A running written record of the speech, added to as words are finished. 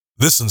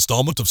This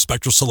installment of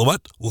Spectral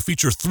Silhouette will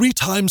feature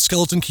three-time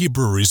Skeleton Key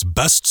Brewery's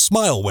Best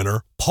Smile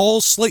winner,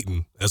 Paul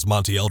Slayton, as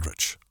Monty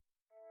Eldritch.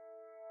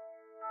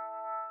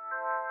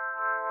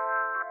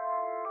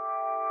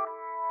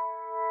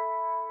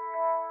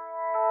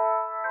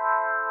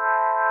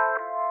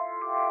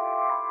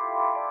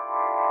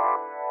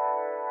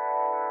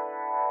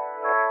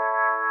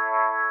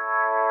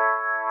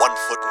 One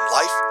foot in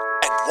life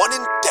and one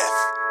in death.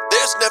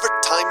 There's never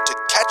time to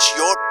catch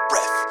your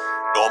breath.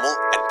 Normal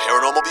and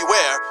paranormal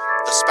beware,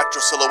 the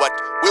Spectral Silhouette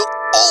will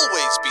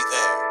always be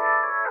there.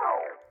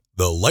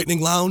 The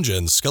Lightning Lounge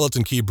and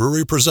Skeleton Key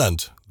Brewery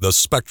present the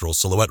Spectral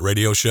Silhouette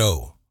Radio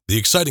Show, the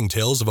exciting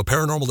tales of a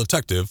paranormal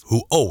detective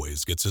who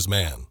always gets his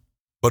man.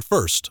 But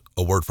first,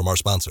 a word from our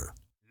sponsor.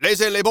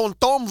 Laissez les bon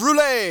temps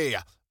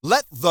rouler.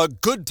 Let the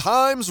good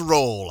times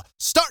roll.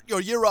 Start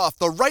your year off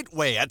the right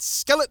way at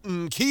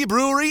Skeleton Key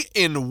Brewery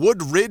in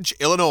Woodridge,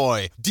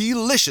 Illinois.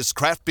 Delicious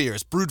craft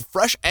beers brewed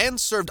fresh and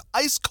served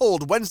ice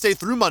cold Wednesday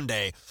through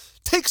Monday.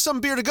 Take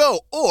some beer to go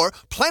or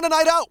plan a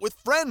night out with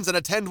friends and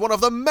attend one of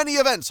the many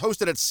events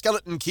hosted at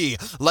Skeleton Key,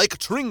 like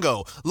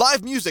Tringo,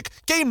 live music,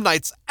 game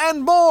nights,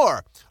 and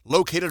more.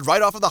 Located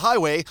right off of the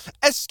highway,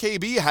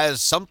 SKB has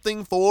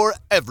something for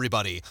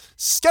everybody.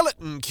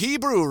 Skeleton Key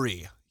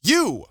Brewery.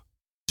 You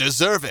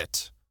deserve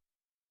it.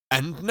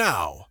 And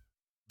now,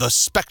 the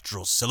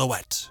Spectral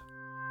Silhouette.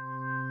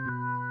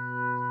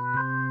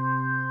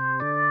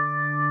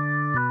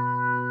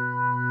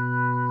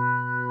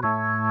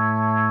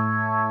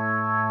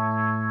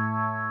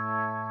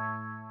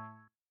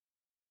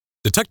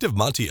 Detective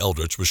Monty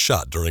Eldritch was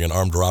shot during an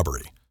armed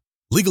robbery.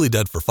 Legally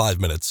dead for 5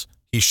 minutes,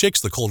 he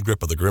shakes the cold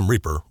grip of the Grim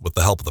Reaper with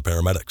the help of the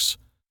paramedics.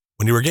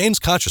 When he regains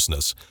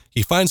consciousness,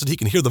 he finds that he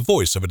can hear the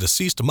voice of a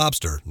deceased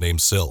mobster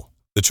named Syl.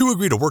 The two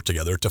agree to work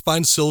together to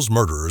find Syl's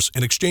murderers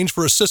in exchange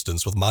for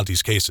assistance with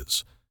Monty's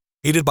cases.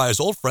 Aided by his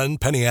old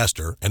friend Penny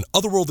Astor and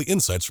otherworldly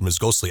insights from his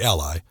ghostly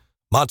ally,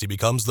 Monty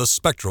becomes the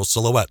Spectral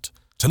Silhouette.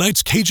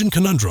 Tonight's Cajun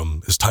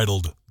conundrum is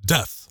titled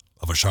Death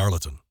of a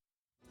Charlatan.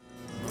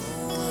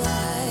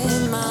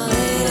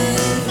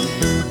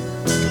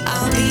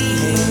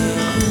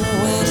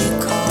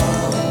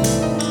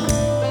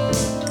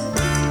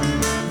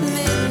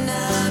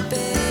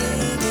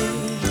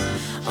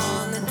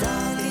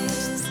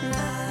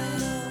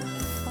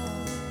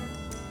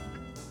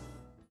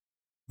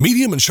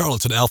 Medium and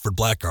charlatan Alfred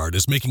Blackguard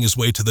is making his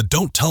way to the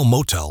Don't Tell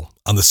Motel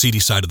on the seedy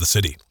side of the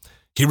city.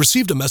 He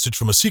received a message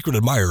from a secret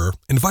admirer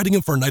inviting him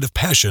for a night of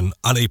passion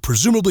on a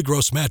presumably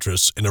gross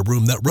mattress in a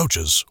room that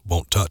roaches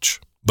won't touch.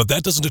 But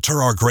that doesn't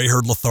deter our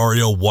gray-haired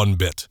Lothario one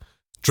bit.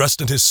 Dressed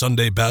in his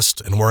Sunday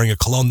best and wearing a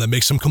cologne that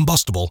makes him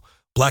combustible,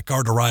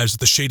 Blackguard arrives at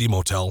the shady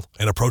motel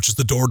and approaches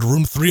the door to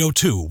room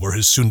 302 where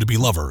his soon-to-be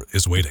lover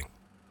is waiting.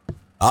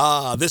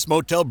 Ah, this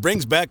motel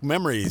brings back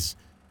memories.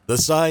 The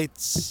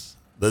sights,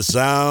 the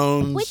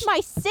sounds. With my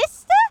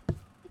sister?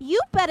 You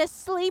better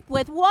sleep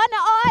with one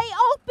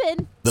eye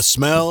open. The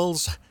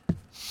smells.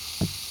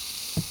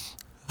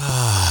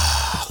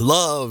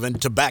 Love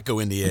and tobacco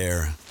in the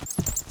air.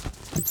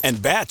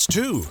 And bats,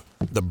 too.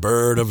 The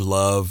bird of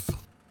love.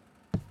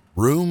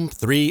 Room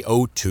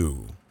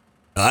 302.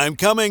 I'm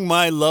coming,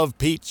 my love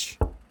peach.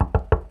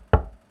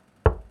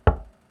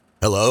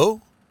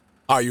 Hello?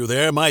 Are you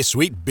there, my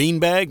sweet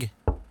beanbag?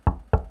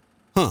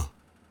 Huh.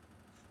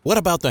 What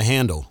about the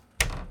handle?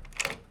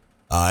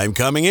 I'm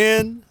coming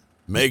in.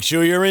 Make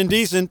sure you're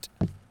indecent.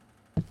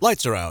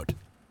 Lights are out.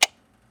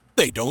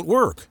 They don't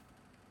work.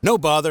 No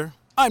bother.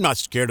 I'm not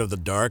scared of the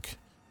dark.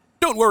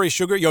 Don't worry,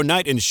 sugar. Your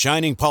knight in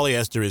shining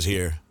polyester is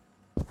here.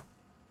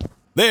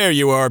 There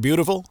you are,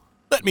 beautiful.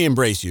 Let me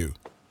embrace you.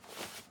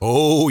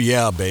 Oh,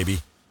 yeah,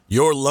 baby.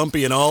 You're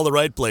lumpy in all the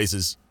right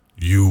places.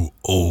 You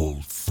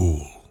old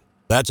fool.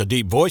 That's a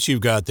deep voice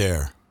you've got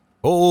there.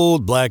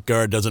 Old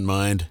Blackguard doesn't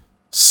mind.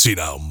 See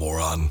now,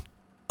 moron.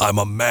 I'm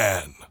a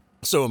man.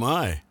 So am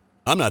I.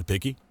 I'm not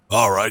picky.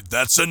 All right,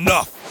 that's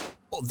enough.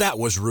 Oh, that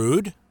was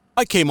rude.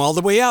 I came all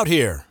the way out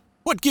here.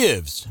 What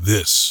gives?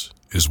 This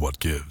is what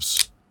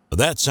gives.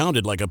 That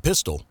sounded like a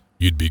pistol.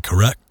 You'd be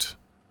correct.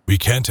 We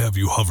can't have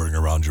you hovering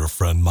around your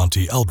friend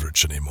Monty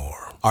Eldritch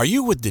anymore. Are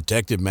you with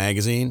Detective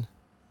Magazine?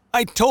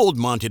 I told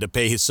Monty to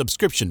pay his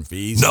subscription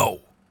fees. No,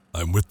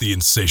 I'm with the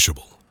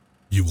Insatiable.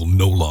 You will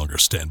no longer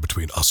stand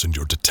between us and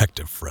your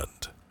detective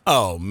friend.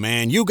 Oh,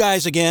 man, you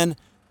guys again?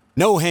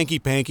 No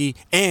hanky-panky,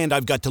 and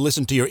I've got to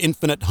listen to your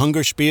infinite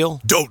hunger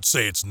spiel? Don't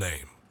say its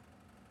name.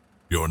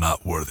 You're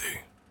not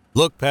worthy.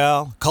 Look,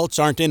 pal, cults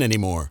aren't in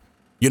anymore.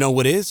 You know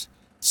what is?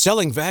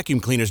 Selling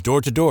vacuum cleaners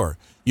door to door.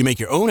 You make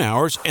your own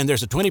hours, and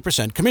there's a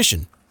 20%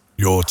 commission.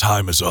 Your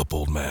time is up,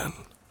 old man.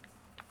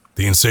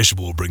 The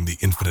Insatiable will bring the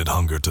infinite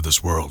hunger to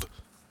this world,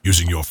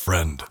 using your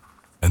friend,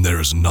 and there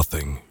is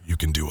nothing you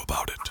can do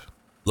about it.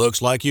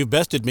 Looks like you've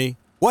bested me.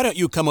 Why don't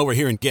you come over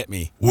here and get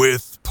me?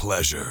 With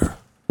pleasure.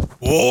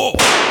 Whoa!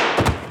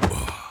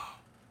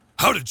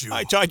 How did you...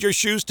 I tied your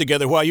shoes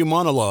together while you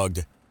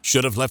monologued.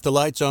 Should have left the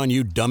lights on,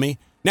 you dummy.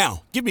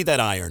 Now, give me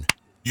that iron.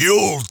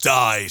 You'll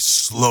die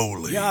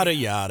slowly. Yada,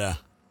 yada.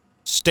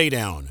 Stay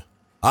down.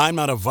 I'm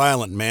not a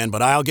violent man,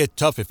 but I'll get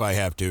tough if I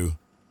have to.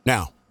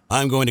 Now,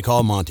 I'm going to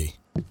call Monty.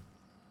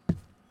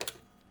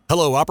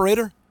 Hello,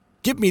 operator?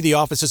 Give me the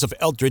offices of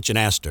Eldridge and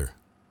Astor.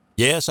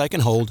 Yes, I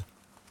can hold.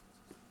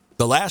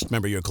 The last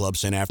member your club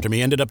sent after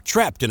me ended up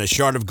trapped in a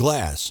shard of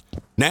glass.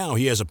 Now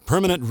he has a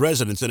permanent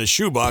residence in a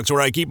shoebox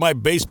where I keep my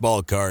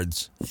baseball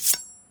cards.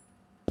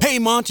 Hey,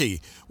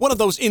 Monty, one of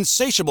those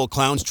insatiable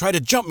clowns tried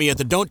to jump me at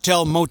the Don't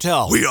Tell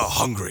Motel. We are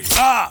hungry.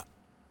 Ah!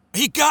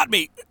 He got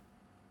me!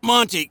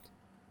 Monty,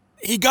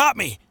 he got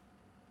me!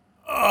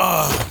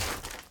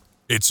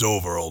 It's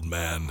over, old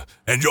man,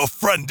 and your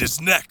friend is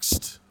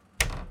next.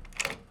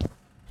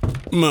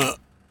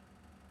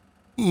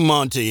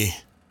 Monty.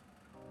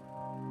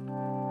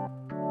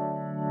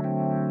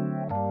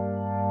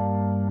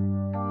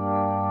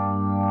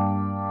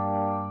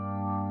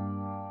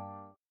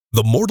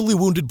 The mortally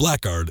wounded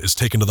Blackguard is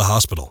taken to the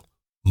hospital.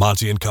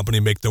 Monty and company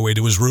make their way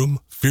to his room,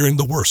 fearing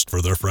the worst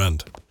for their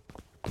friend.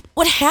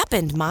 What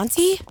happened,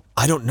 Monty?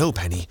 I don't know,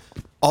 Penny.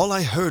 All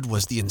I heard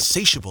was the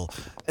insatiable,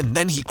 and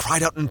then he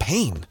cried out in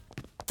pain.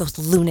 Those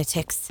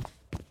lunatics.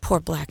 Poor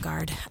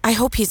Blackguard. I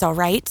hope he's all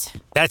right.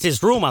 That's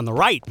his room on the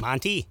right,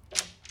 Monty.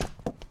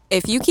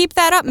 If you keep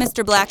that up,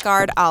 Mr.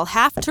 Blackguard, I'll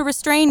have to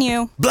restrain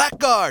you.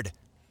 Blackguard!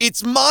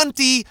 It's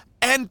Monty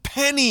and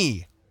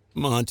Penny!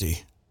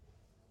 Monty,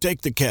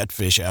 take the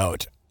catfish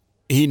out.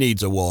 He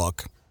needs a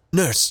walk.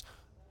 Nurse,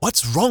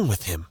 what's wrong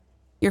with him?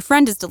 Your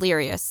friend is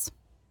delirious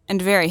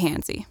and very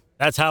handsy.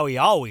 That's how he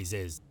always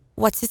is.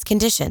 What's his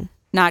condition?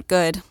 Not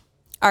good.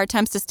 Our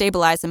attempts to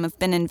stabilize him have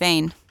been in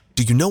vain.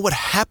 Do you know what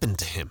happened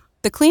to him?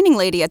 The cleaning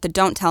lady at the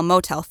Don't Tell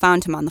Motel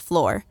found him on the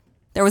floor.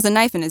 There was a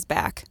knife in his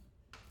back.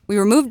 We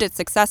removed it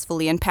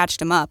successfully and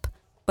patched him up,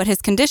 but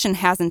his condition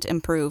hasn't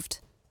improved.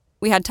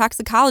 We had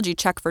toxicology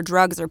check for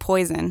drugs or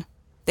poison.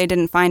 They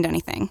didn't find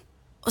anything.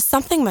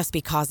 Something must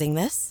be causing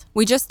this.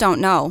 We just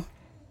don't know.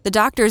 The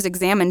doctors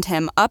examined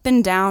him up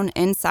and down,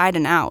 inside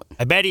and out.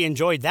 I bet he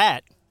enjoyed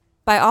that.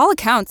 By all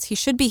accounts, he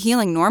should be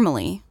healing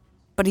normally,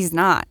 but he's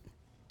not,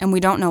 and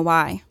we don't know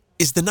why.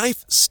 Is the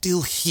knife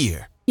still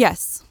here?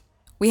 Yes,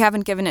 we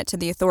haven't given it to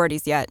the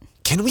authorities yet.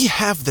 Can we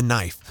have the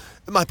knife?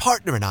 My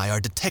partner and I are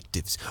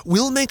detectives.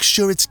 We'll make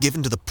sure it's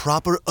given to the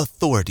proper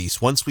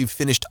authorities once we've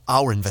finished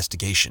our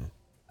investigation.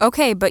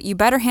 Okay, but you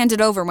better hand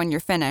it over when you're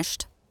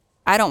finished.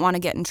 I don't want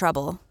to get in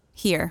trouble.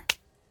 Here.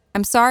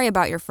 I'm sorry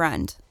about your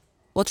friend.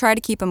 We'll try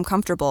to keep him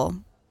comfortable,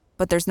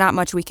 but there's not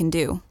much we can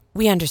do.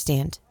 We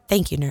understand.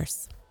 Thank you,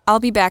 nurse. I'll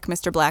be back,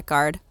 Mr.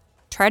 Blackguard.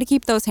 Try to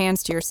keep those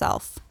hands to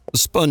yourself.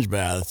 Sponge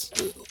baths,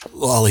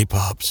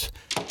 lollipops,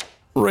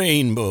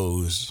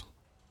 rainbows.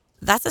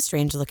 That's a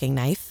strange-looking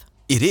knife.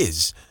 It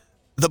is.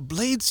 The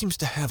blade seems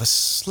to have a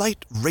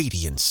slight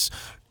radiance.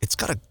 It's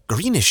got a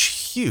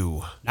greenish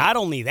hue. Not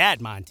only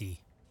that,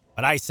 Monty,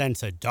 but I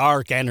sense a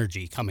dark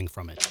energy coming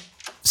from it.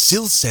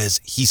 Syl says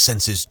he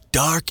senses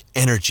dark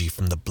energy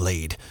from the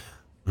blade.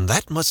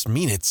 That must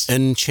mean it's...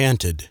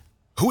 Enchanted.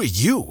 Who are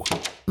you?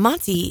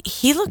 Monty,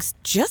 he looks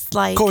just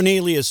like...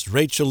 Cornelius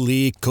Rachel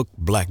Lee Cook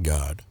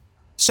Blackguard.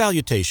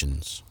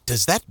 Salutations.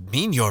 Does that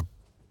mean you're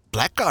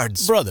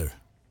Blackguard's... Brother.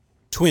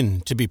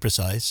 Twin, to be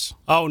precise.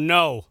 Oh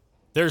no,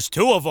 there's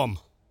two of them.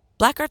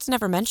 Blackguard's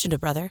never mentioned a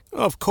brother.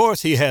 Of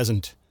course he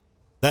hasn't.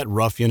 That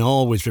ruffian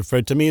always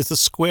referred to me as the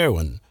square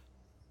one,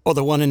 or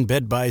the one in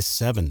bed by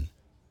 7.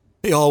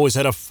 He always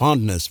had a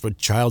fondness for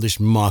childish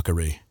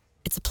mockery.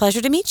 It's a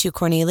pleasure to meet you,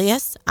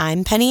 Cornelius.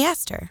 I'm Penny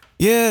Astor.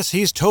 Yes,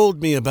 he's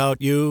told me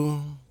about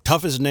you.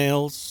 Tough as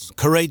nails,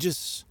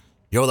 courageous.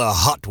 You're the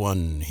hot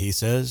one, he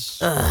says.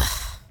 Ugh.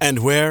 And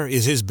where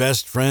is his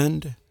best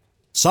friend?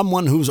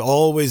 Someone who's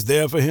always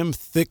there for him,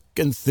 thick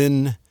and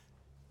thin.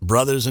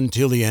 Brothers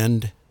until the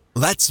end.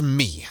 That's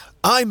me.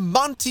 I'm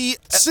Monty...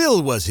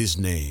 Syl was his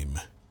name.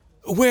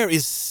 Where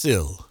is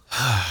Syl?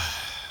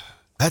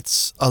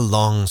 That's a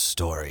long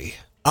story.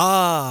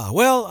 Ah,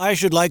 well, I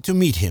should like to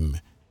meet him.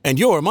 And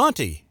you're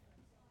Monty.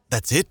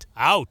 That's it?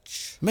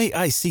 Ouch. May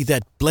I see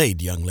that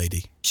blade, young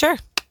lady? Sure.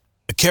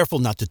 Careful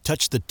not to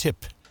touch the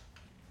tip.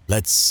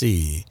 Let's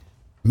see.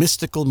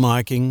 Mystical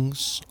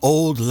markings,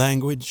 old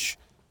language,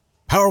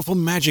 powerful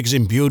magics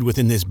imbued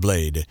within this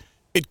blade.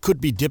 It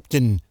could be dipped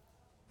in...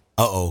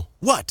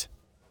 What?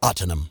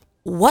 Autunum.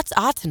 What's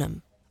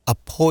autunum? A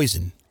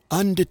poison,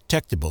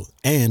 undetectable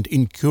and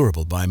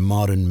incurable by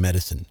modern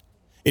medicine.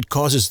 It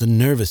causes the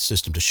nervous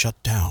system to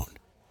shut down,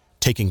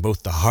 taking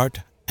both the heart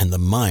and the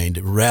mind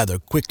rather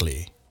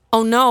quickly.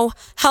 Oh no,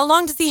 how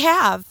long does he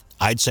have?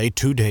 I'd say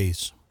 2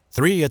 days.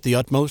 3 at the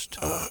utmost.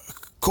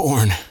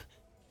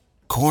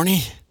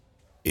 Corny?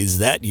 Is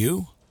that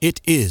you?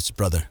 It is,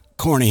 brother.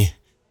 Corny.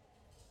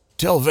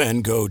 Tell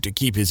Van Gogh to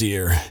keep his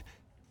ear.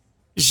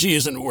 She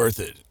isn't worth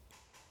it.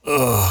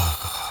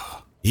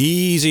 Ugh.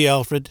 Easy,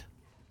 Alfred.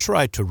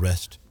 Try to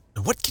rest.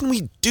 What can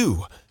we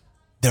do?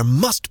 There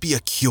must be a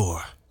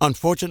cure.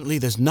 Unfortunately,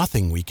 there's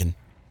nothing we can...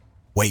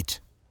 Wait.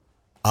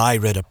 I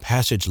read a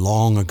passage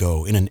long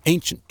ago in an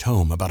ancient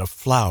tome about a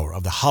flower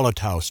of the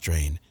Charlatan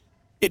strain.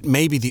 It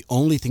may be the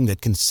only thing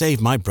that can save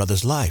my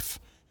brother's life.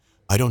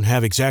 I don't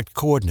have exact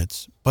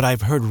coordinates, but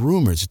I've heard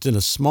rumors it's in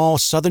a small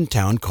southern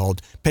town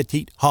called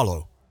Petit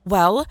Hollow.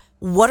 Well,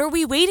 what are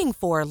we waiting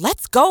for?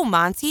 Let's go,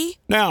 Monty.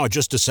 Now,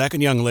 just a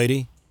second, young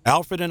lady.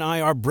 Alfred and I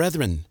are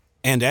brethren,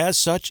 and as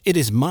such, it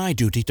is my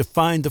duty to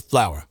find the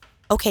flower.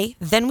 Okay,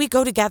 then we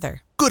go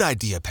together. Good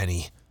idea,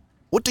 Penny.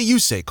 What do you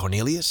say,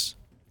 Cornelius?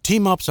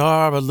 Team-ups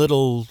are a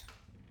little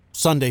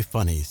Sunday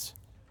funnies,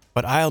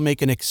 but I'll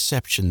make an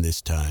exception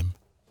this time.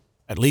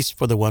 At least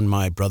for the one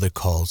my brother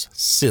calls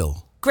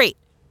Syl. Great.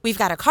 We've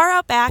got a car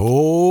out back.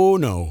 Oh,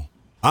 no.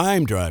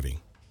 I'm driving.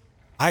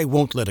 I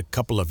won't let a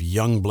couple of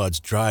young bloods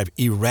drive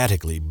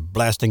erratically,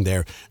 blasting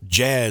their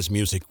jazz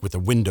music with the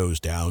windows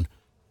down.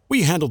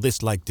 We handle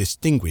this like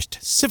distinguished,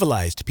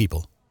 civilized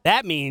people.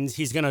 That means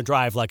he's gonna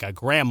drive like a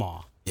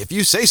grandma. If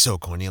you say so,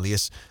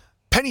 Cornelius.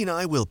 Penny and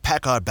I will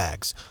pack our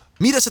bags.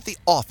 Meet us at the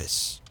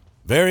office.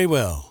 Very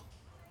well.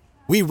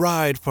 We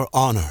ride for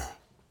honor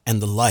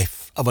and the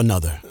life of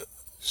another.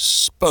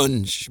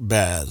 Sponge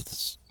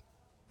baths.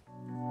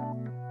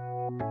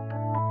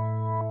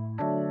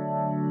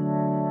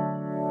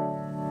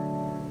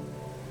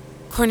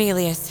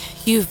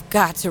 Cornelius, you've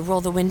got to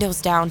roll the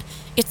windows down.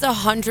 It's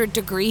 100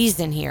 degrees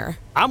in here.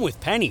 I'm with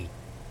Penny.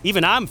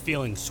 Even I'm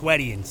feeling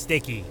sweaty and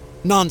sticky.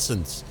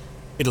 Nonsense.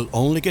 It'll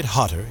only get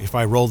hotter if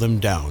I roll them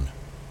down.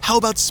 How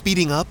about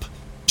speeding up?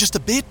 Just a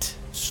bit?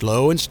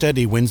 Slow and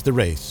steady wins the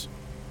race.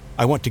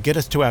 I want to get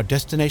us to our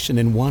destination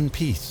in one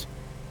piece.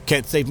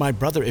 Can't save my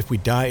brother if we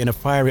die in a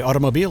fiery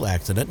automobile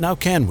accident, now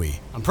can we?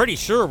 I'm pretty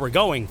sure we're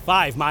going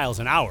 5 miles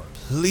an hour.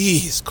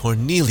 Please,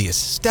 Cornelius,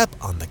 step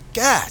on the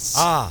gas.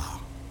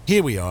 Ah,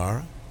 here we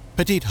are.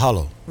 Petite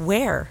Hollow.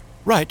 Where?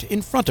 Right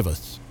in front of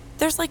us.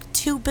 There's like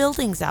 2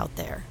 buildings out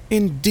there.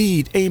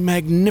 Indeed, a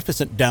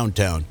magnificent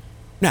downtown.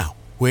 Now,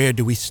 where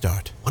do we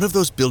start? One of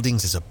those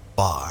buildings is a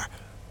bar.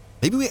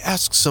 Maybe we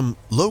ask some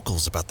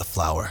locals about the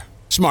flower.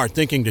 Smart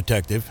thinking,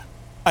 detective.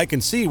 I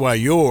can see why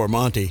you're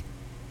Monty.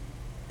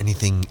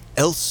 Anything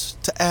else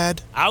to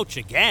add? Ouch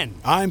again.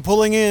 I'm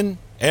pulling in.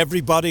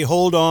 Everybody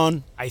hold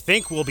on. I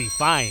think we'll be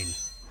fine.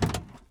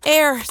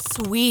 Air,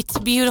 sweet,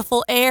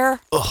 beautiful air.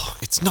 Ugh,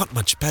 it's not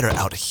much better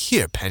out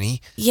here,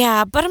 Penny.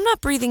 Yeah, but I'm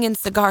not breathing in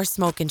cigar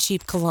smoke and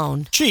cheap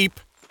cologne. Cheap?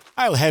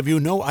 I'll have you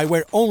know I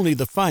wear only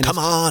the finest. Come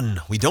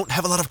on, we don't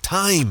have a lot of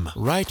time.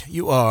 Right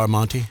you are,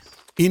 Monty.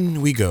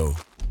 In we go.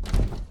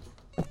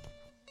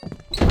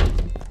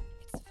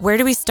 Where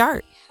do we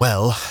start?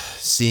 Well,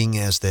 seeing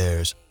as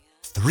there's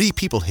 3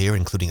 people here,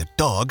 including a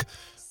dog,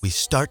 we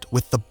start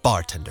with the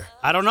bartender.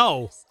 I don't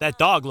know. That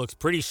dog looks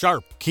pretty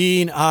sharp.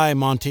 Keen eye,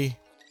 Monty.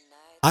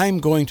 I'm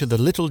going to the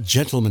little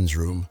gentleman's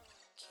room.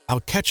 I'll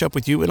catch up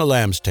with you in a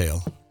lamb's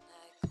tail.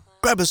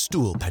 Grab a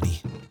stool,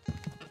 Penny.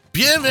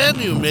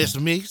 Bienvenue, Miss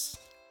Meeks.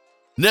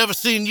 Never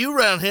seen you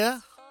around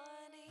here.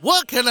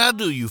 What can I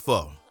do you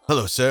for?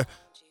 Hello, sir.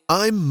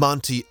 I'm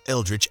Monty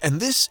Eldridge, and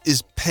this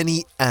is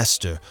Penny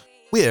Astor.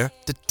 We're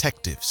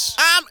detectives.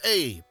 I'm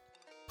Abe,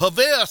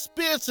 purveyor of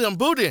spirits and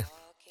booty.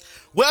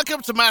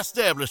 Welcome to my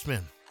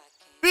establishment.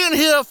 Been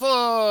here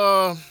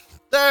for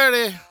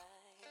 30,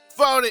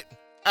 40,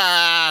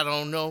 I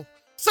don't know.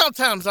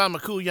 Sometimes I'm a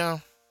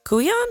couillon.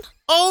 Couillon?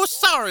 Oh,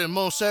 sorry,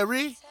 mon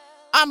chéri.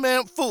 I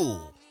meant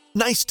fool.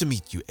 Nice to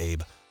meet you,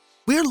 Abe.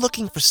 We're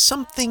looking for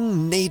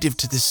something native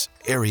to this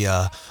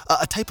area,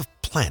 a type of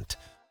plant.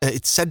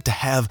 It's said to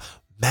have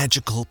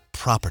magical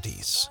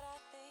properties.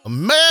 A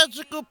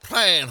magical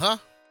plan, huh?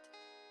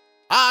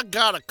 I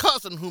got a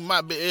cousin who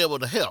might be able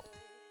to help.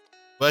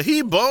 But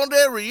he bon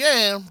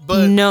derrière,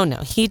 but... No,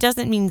 he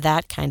doesn't mean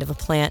that kind of a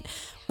plant.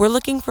 We're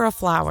looking for a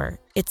flower.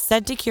 It's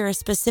said to cure a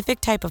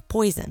specific type of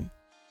poison.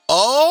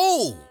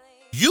 Oh,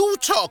 you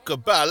talk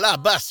about la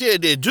basse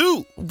de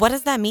Dieu. What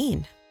does that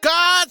mean?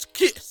 God's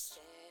kiss.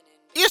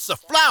 It's a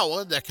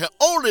flower that can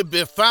only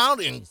be found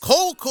in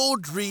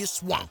Cocodrie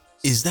Swamp.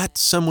 Is that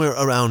somewhere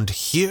around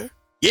here?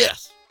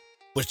 Yes,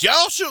 but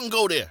y'all shouldn't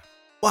go there.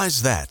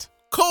 Why's that?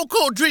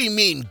 Cocodrie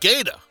mean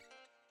gator.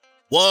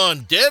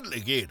 One deadly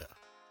gator.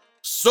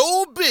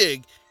 So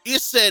big,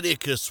 it said it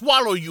could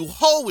swallow you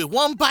whole with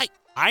one bite.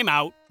 I'm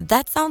out.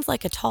 That sounds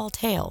like a tall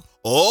tale.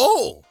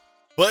 Oh,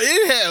 but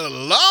it had a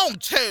long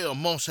tail,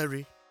 mon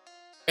chéri.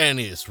 And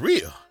it's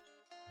real.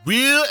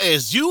 Real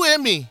as you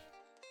and me.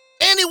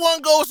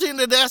 Anyone goes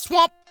into that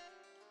swamp,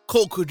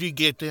 Cocodrie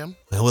get them.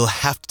 Well, we'll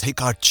have to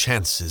take our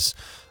chances.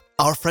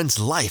 Our friend's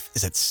life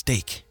is at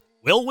stake.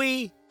 Will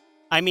we?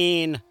 I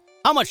mean,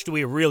 how much do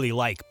we really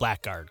like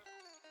Blackguard?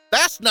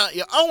 That's not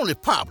your only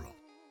problem.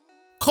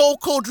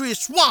 Cocodrie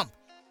Swamp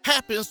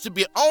happens to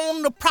be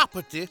on the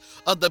property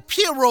of the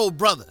Pierrot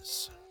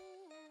brothers.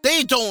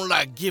 They don't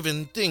like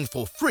giving things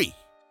for free.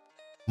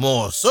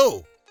 More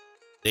so,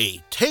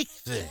 they take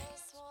things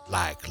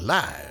like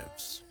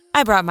lives.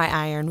 I brought my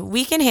iron.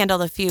 We can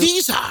handle a few.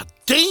 These are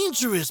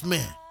dangerous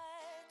men.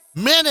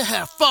 Many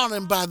have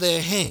fallen by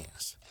their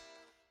hands.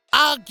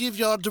 I'll give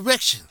y'all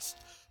directions,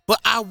 but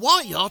I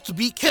want y'all to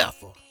be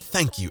careful.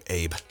 Thank you,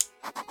 Abe.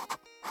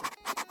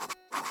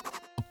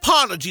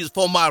 Apologies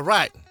for my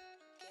writing.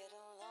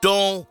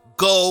 Don't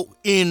go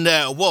in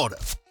that water.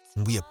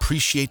 We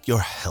appreciate your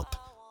help.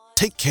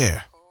 Take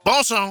care.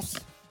 Bon chance.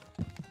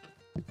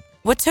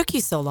 What took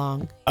you so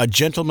long? A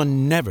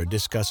gentleman never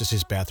discusses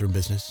his bathroom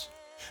business.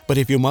 But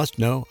if you must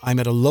know, I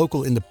met a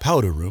local in the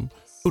powder room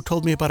who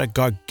told me about a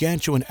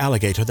gargantuan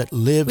alligator that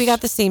lives... We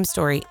got the same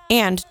story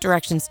and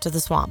directions to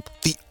the swamp.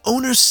 The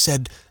owner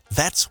said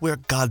that's where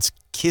God's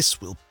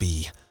kiss will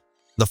be.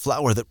 The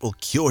flower that will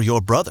cure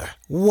your brother.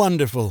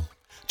 Wonderful.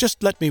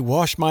 Just let me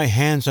wash my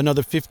hands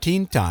another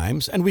 15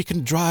 times and we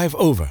can drive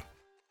over.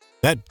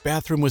 That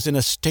bathroom was in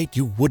a state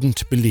you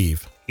wouldn't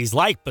believe. He's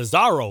like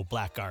Bizarro,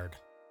 Blackguard.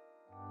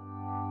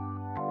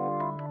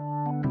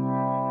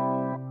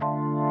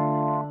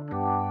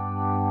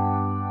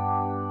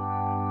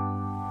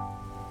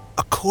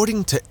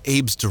 According to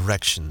Abe's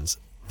directions,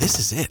 this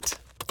is it.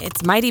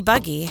 It's mighty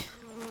buggy.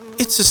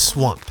 It's a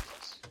swamp.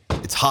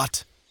 It's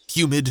hot,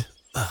 humid,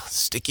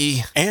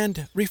 sticky.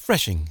 And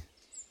refreshing.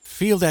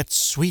 Feel that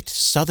sweet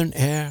southern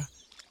air?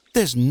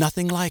 There's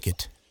nothing like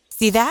it.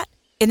 See that?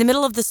 In the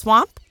middle of the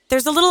swamp,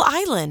 there's a little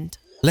island.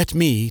 Let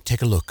me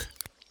take a look.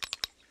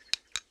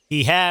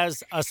 He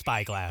has a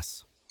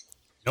spyglass.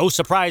 No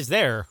surprise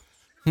there.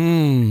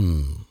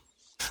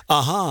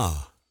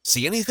 Aha.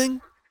 See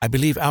anything? I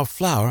believe our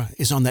flower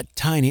is on that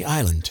tiny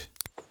island.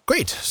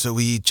 Great, so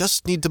we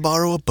just need to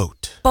borrow a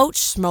boat. Boat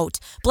schmote.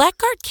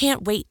 Blackguard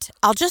can't wait.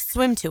 I'll just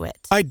swim to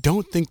it. I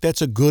don't think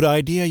that's a good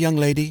idea, young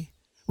lady.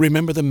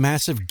 Remember the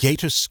massive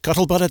gator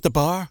scuttlebutt at the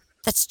bar?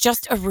 That's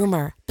just a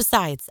rumor.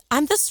 Besides,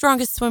 I'm the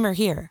strongest swimmer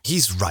here.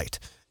 He's right.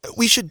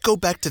 We should go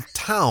back to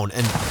town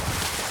and...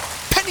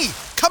 Penny,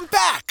 come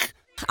back!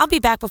 I'll be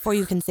back before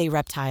you can say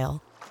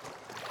reptile.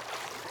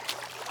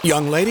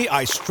 Young lady,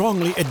 I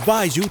strongly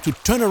advise you to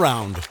turn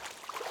around.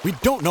 We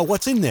don't know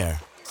what's in there.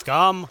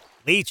 Scum,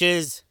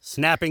 leeches,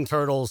 snapping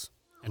turtles,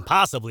 and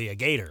possibly a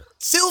gator.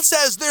 Syl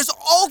says there's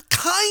all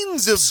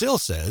kinds of... Syl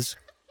says.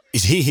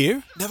 Is he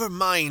here? Never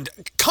mind.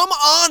 Come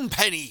on,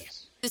 Penny!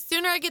 The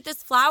sooner I get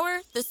this flower,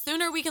 the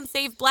sooner we can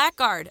save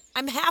Blackguard.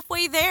 I'm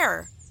halfway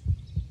there.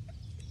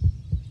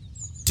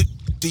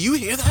 Do you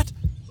hear that?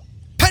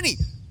 Penny,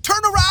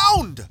 turn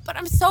around! But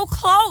I'm so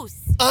close.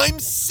 I'm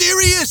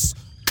serious!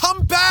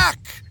 Come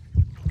back!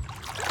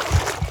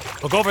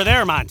 Look over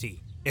there, Monty.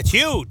 It's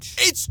huge.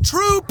 It's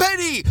true,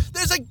 Penny!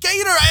 There's a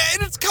gator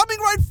and it's coming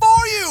right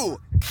for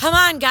you! Come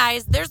on,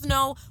 guys. There's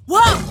no...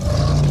 Whoa!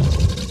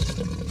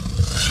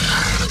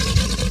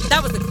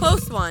 That was a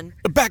close one.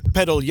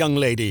 Backpedal, young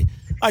lady.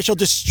 I shall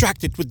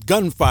distract it with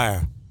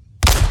gunfire.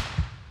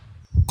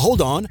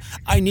 Hold on.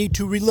 I need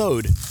to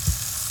reload.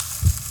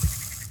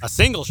 A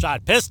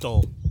single-shot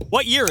pistol?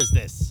 What year is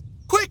this?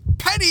 Quick,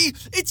 Penny!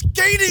 It's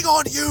gaining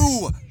on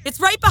you! It's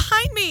right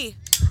behind me.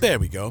 There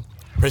we go.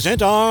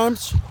 Present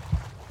arms.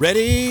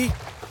 Ready,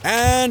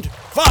 and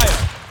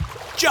fire!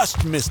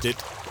 Just missed it.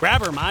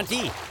 Grab her,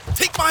 Monty.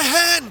 Take my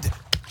hand!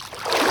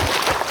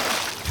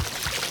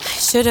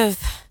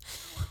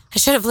 I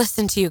should have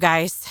listened to you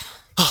guys.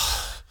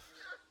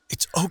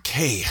 It's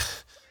okay.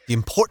 The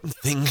important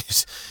thing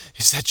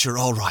is that you're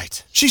all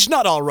right. She's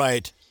not all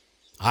right.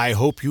 I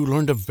hope you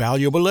learned a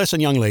valuable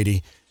lesson, young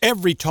lady.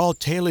 Every tall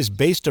tale is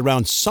based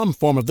around some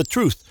form of the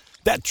truth.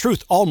 That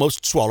truth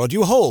almost swallowed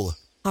you whole.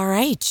 All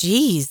right,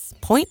 geez.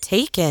 Point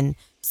taken.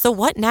 So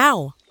what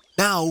now?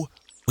 Now,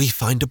 we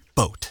find a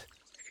boat.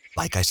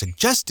 Like I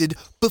suggested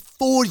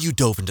before you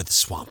dove into the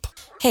swamp.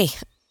 Hey,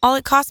 all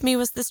it cost me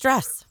was this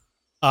dress.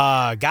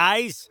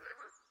 Guys,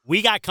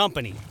 we got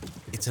company.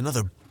 It's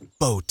another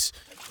boat.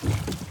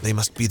 They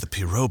must be the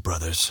Pirot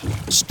brothers.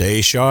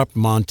 Stay sharp,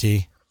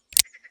 Monty.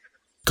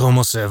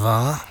 Como se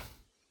va?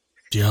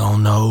 Do y'all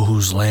know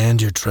whose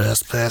land you're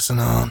trespassing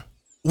on?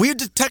 We're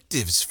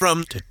detectives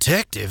from...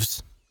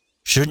 Detectives?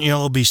 Shouldn't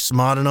y'all be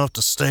smart enough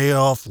to stay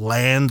off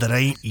land that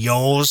ain't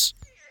yours?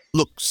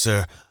 Look,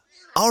 sir,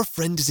 our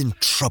friend is in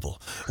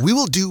trouble. We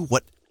will do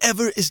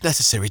whatever is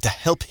necessary to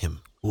help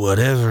him.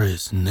 Whatever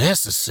is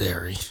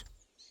necessary?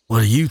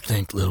 What do you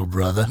think, little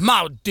brother?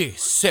 Maudit,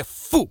 c'est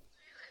fou!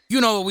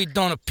 You know what we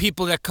done to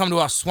people that come to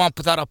our swamp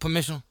without our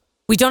permission?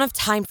 We don't have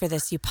time for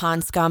this, you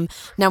pond scum.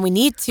 Now we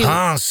need to...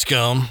 Pond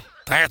scum?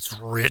 That's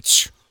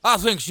rich. I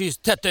think she's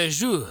tête de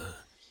jour.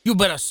 You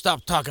better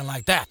stop talking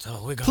like that,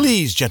 or we're gonna...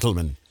 Please,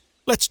 gentlemen,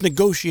 let's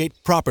negotiate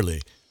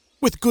properly,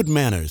 with good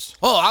manners.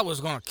 Oh, I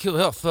was gonna kill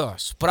her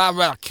first, but I'd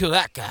rather kill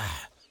that guy.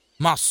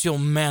 Monsieur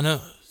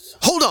Manners.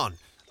 Hold on!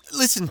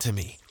 Listen to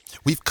me.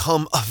 We've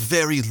come a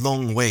very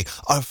long way.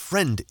 Our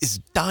friend is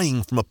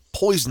dying from a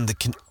poison that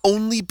can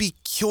only be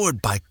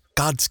cured by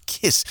God's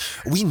kiss.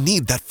 We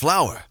need that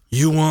flower.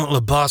 You want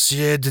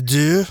Labossiere to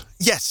do?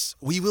 Yes,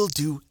 we will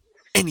do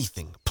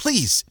anything.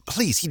 Please,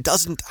 he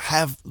doesn't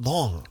have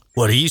long.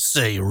 What do you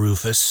say,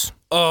 Rufus?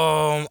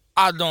 I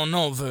don't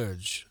know,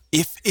 Verge.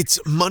 If it's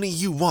money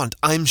you want,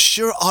 I'm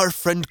sure our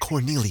friend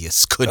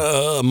Cornelius could...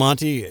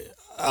 Monty,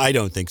 I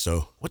don't think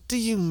so. What do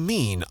you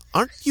mean?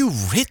 Aren't you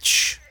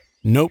rich?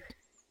 Nope.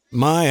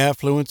 My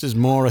affluence is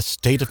more a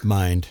state of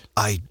mind.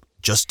 I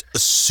just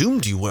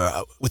assumed you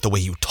were, with the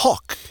way you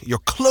talk, your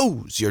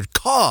clothes, your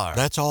car.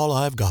 That's all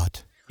I've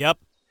got. Yep.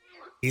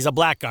 He's a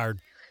blackguard.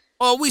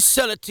 Oh, we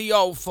sell it to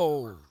y'all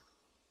for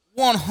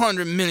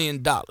 $100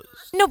 million.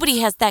 Nobody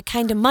has that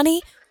kind of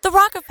money. The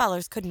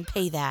Rockefellers couldn't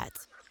pay that.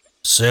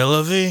 C'est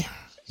la vie.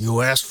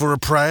 You asked for a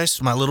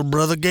price, my little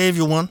brother gave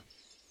you one.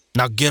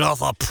 Now get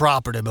off our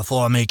property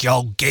before I make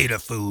y'all gator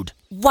food.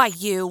 Why,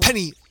 you?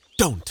 Penny,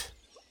 don't.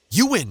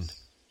 You win.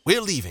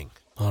 We're leaving.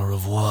 Au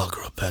revoir,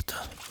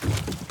 Gruppetta.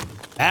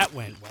 That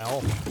went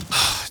well.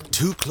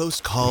 2 close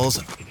calls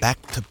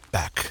back to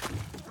back.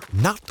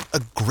 Not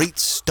a great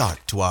start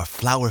to our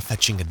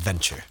flower-fetching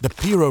adventure. The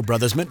Pierrot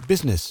brothers meant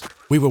business.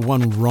 We were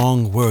one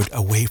wrong word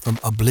away from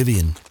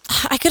oblivion.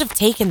 I could have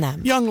taken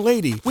them. Young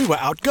lady, we were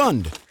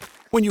outgunned.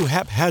 When you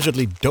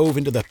haphazardly dove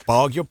into that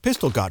bog, your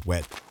pistol got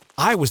wet.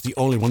 I was the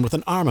only one with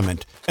an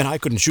armament, and I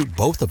couldn't shoot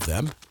both of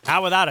them.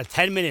 Not without a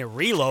 10-minute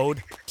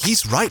reload.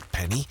 He's right,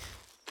 Penny.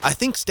 I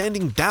think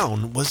standing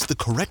down was the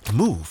correct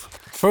move.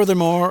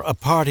 Furthermore, a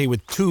party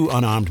with 2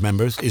 unarmed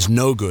members is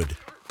no good.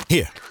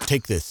 Here,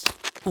 take this.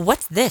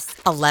 What's this?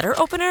 A letter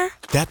opener?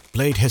 That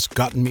blade has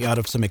gotten me out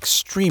of some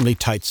extremely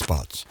tight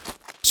spots.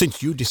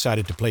 Since you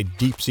decided to play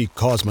deep-sea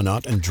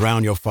cosmonaut and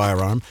drown your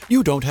firearm,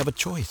 you don't have a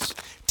choice.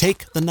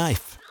 Take the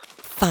knife.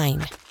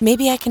 Fine.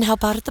 Maybe I can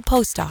help out at the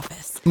post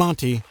office.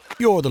 Monty,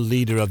 you're the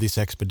leader of this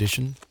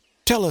expedition.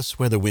 Tell us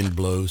where the wind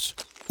blows.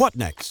 What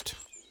next?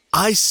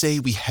 I say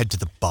we head to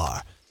the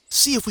bar,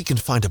 see if we can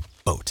find a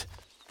boat.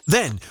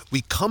 Then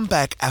we come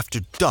back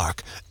after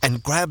dark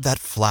and grab that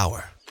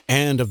flower.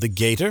 And of the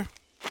gator?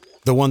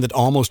 The one that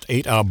almost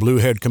ate our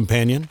blue-haired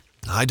companion?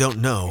 I don't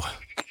know.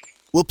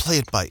 We'll play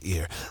it by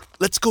ear.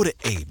 Let's go to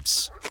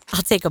Abe's.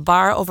 I'll take a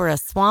bar over a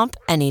swamp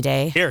any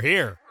day. Here,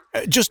 here.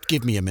 Just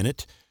give me a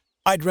minute.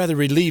 I'd rather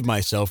relieve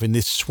myself in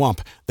this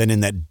swamp than in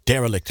that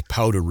derelict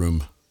powder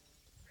room.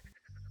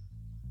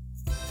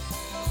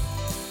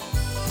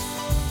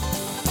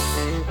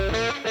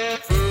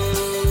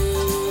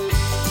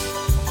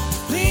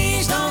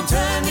 Please don't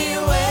turn me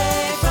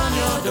away from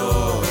your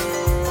door,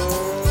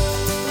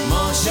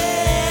 mon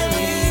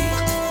chéri,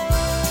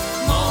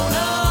 mon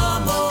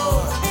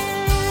amour.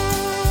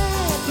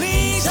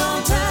 Please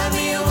don't turn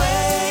me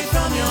away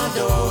from your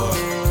door,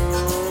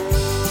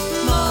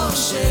 mon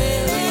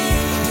chéri,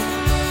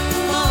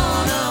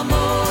 mon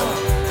amour.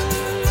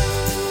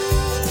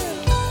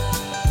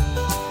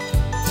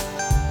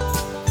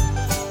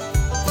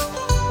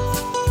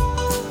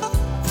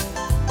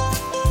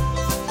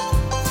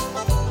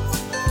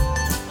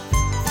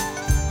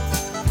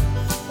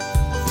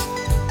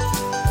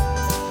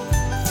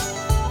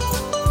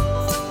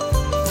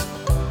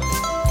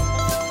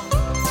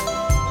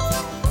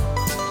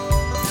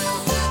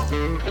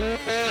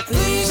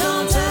 Please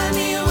don't turn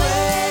me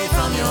away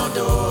from your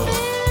door,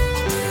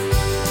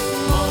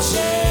 mon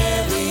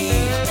chéri,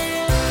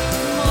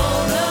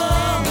 mon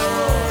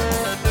amour.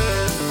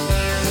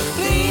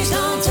 Please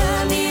don't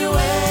turn me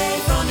away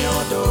from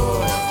your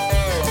door,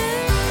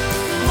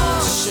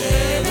 mon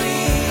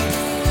chéri,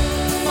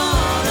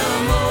 mon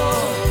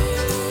amour,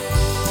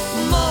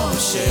 mon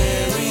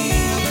chéri,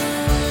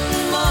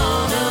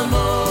 mon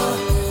amour.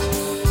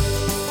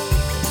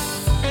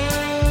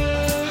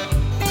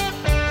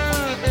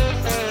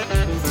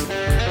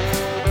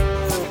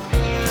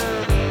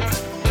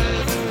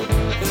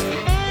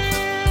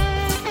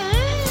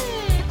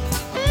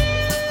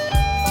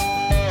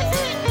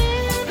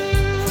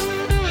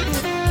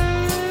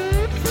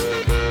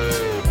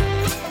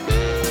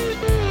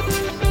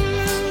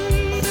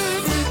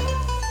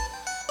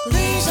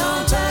 Please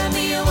don't turn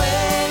me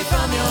away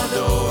from your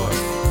door,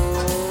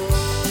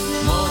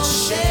 mon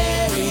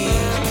chéri,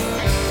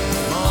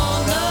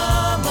 mon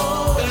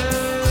amour.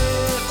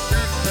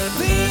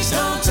 Please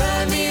don't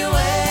turn me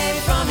away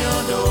from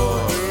your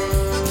door,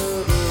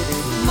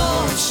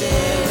 mon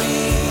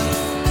chéri,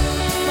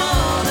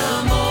 mon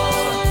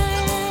amour,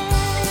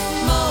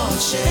 mon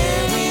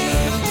chéri,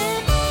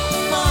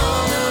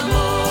 mon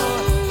amour.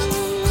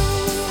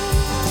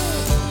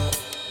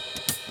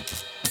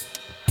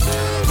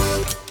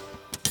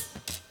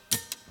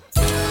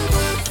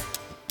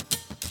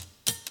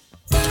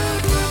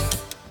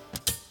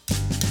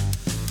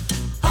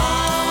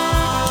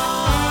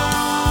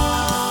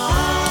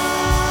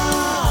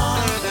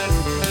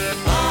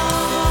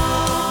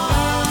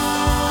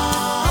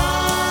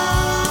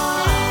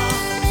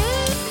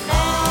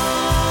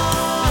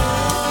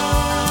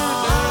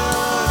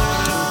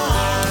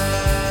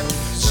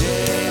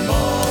 J'ai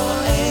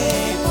mon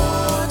et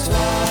pour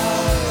toi.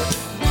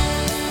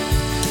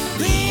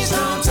 Please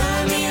don't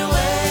turn me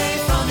away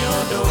from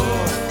your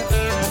door,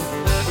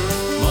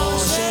 mon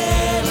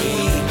chéri,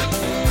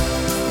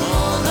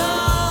 mon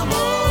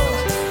amour.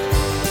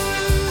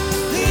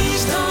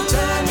 Please don't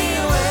turn me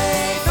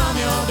away from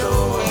your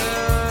door,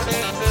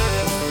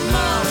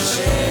 mon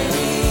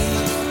chéri,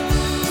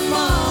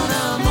 mon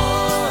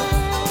amour,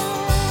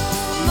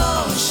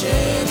 mon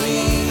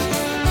chéri,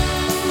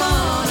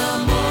 mon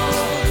amour.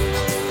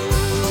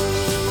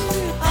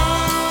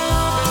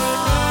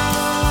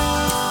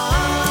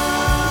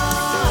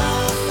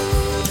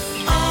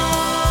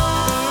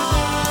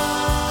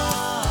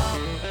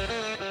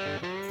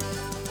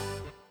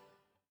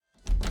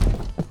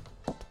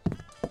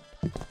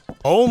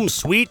 Home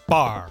sweet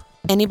bar.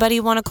 Anybody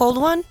want a cold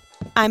one?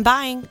 I'm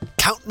buying.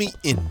 Count me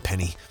in,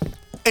 Penny.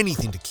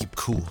 Anything to keep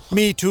cool.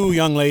 Me too,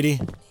 young lady.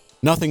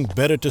 Nothing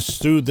better to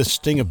soothe the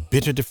sting of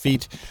bitter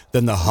defeat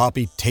than the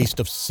hoppy taste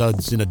of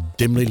suds in a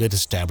dimly lit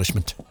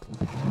establishment.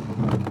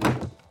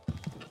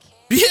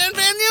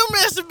 Bienvenue,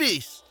 Mr.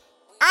 Beast.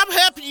 I'm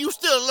happy you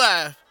still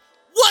alive.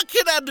 What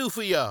can I do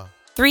for y'all?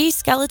 3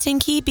 skeleton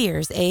key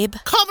beers, Abe.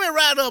 Coming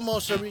right up, mon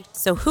chéri.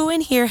 So who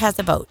in here has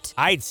a boat?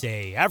 I'd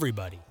say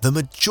everybody. The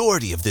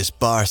majority of this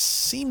bar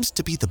seems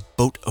to be the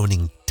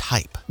boat-owning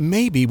type.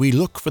 Maybe we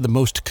look for the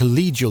most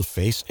collegial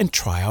face and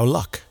try our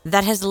luck.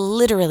 That has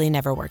literally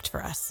never worked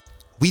for us.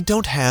 We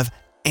don't have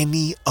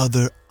any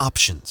other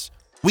options.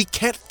 We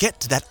can't get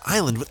to that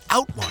island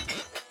without one.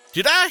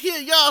 Did I hear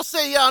y'all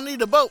say y'all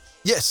need a boat?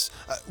 Yes,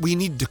 we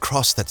need to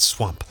cross that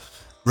swamp,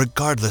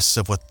 regardless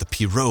of what the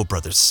Pirot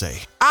brothers say.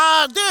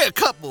 They're a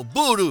couple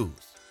boodoos.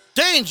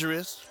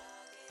 Dangerous,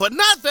 but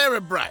not very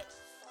bright.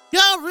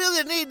 Y'all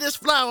really need this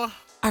flower?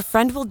 Our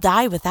friend will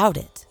die without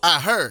it. I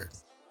heard.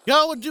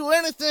 Y'all would do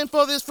anything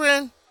for this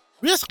friend?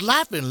 Risk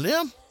life and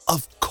limb?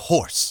 Of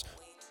course.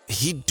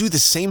 He'd do the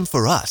same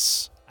for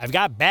us. I've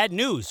got bad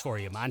news for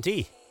you,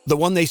 Monty. The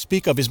one they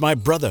speak of is my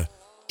brother.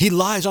 He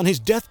lies on his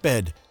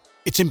deathbed.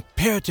 It's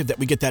imperative that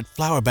we get that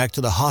flower back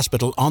to the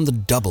hospital on the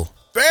double.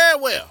 Very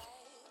well.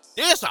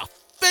 There's a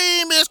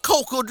famous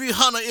cocodrie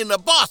hunter in the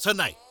bar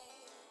tonight.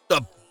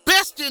 The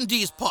best in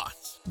these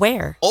parts.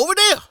 Where? Over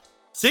there.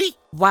 See?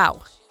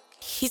 Wow.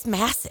 He's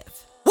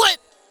massive. What?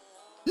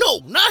 No,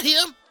 not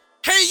him.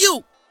 Hey,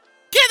 you.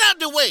 Get out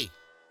the way.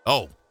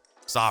 Oh,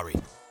 sorry.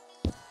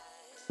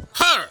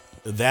 Her.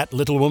 That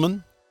little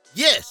woman?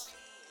 Yes.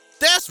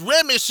 That's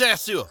Remy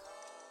Chasseur.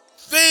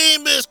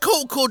 Famous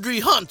cocodrie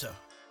hunter.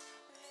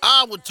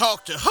 I would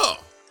talk to her.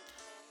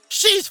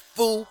 She's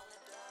full,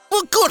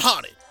 but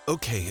good-hearted.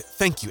 Okay,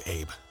 thank you,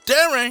 Abe.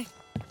 Darren.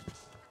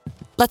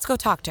 Let's go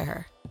talk to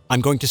her.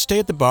 I'm going to stay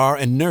at the bar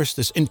and nurse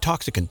this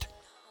intoxicant.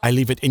 I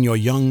leave it in your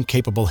young,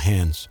 capable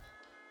hands.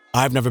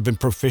 I've never been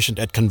proficient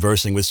at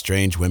conversing with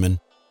strange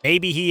women.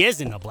 Maybe he is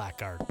in a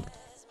blackguard.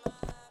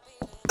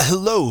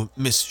 Hello,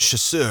 Miss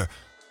Chasseur.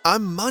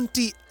 I'm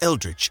Monty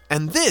Eldridge,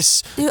 and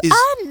this Do is...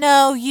 I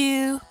know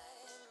you?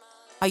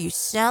 Are you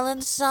selling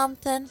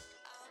something?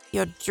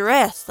 You're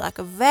dressed like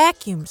a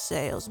vacuum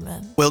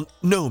salesman. Well,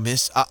 no,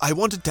 miss. I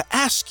wanted to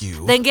ask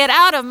you... Then get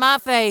out of my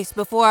face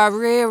before I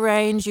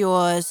rearrange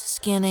yours,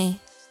 Skinny.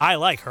 I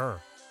like her.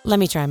 Let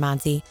me try,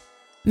 Monty.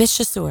 Miss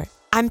Chasseur,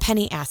 I'm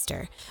Penny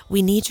Astor.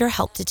 We need your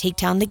help to take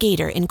down the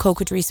gator in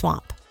Cocodrie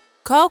Swamp.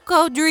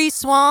 Cocodrie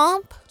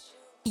Swamp?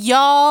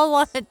 Y'all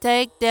want to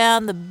take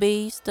down the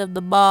beast of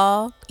the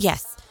bog?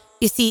 Yes.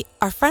 You see,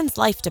 our friend's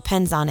life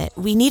depends on it.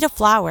 We need a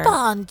flower.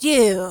 Bon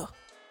Dieu.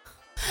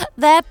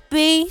 That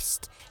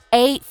beast,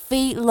 8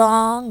 feet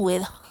long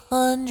with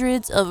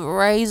hundreds of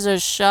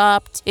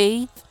razor-sharp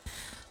teeth.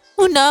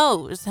 Who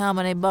knows how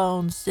many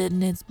bones sit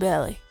in its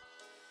belly?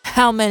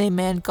 How many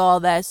men call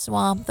that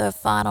swamp their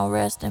final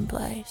resting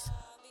place?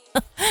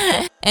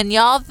 And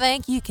y'all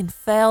think you can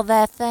fail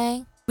that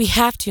thing? We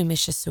have to,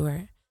 Miss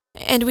Chasseur.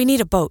 And we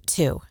need a boat,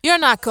 too. You're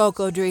not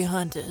cocodrie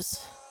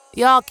hunters.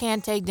 Y'all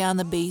can't take down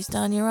the beast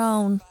on your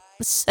own.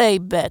 Say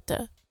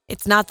better.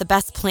 It's not the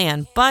best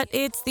plan, but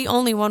it's the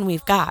only one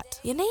we've got.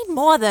 You need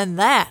more than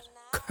that,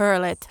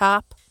 curly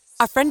top.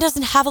 Our friend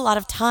doesn't have a lot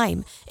of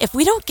time. If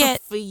we don't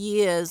get... For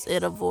years,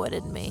 it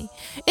avoided me.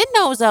 It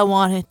knows I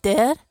want it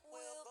dead.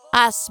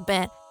 I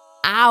spent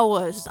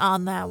hours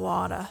on that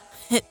water.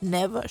 It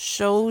never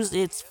shows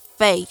its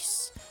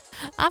face.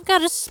 I've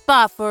got a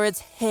spot for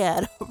its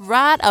head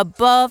right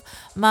above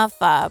my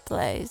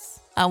fireplace.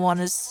 I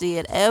want to see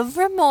it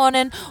every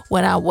morning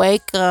when I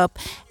wake up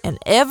and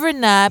every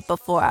night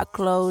before I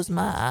close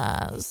my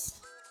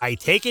eyes. I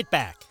take it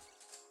back.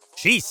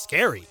 She's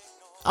scary.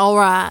 All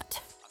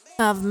right.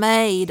 I've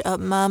made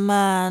up my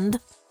mind.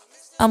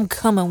 I'm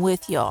coming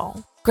with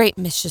y'all. Great,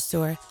 Miss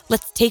Chasseur.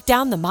 Let's take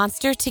down the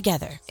monster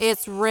together.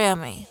 It's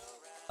Remy.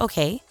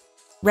 Okay.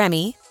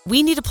 Remy,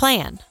 we need a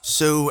plan.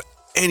 So,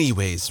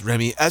 anyways,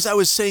 Remy, as I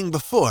was saying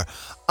before,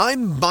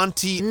 I'm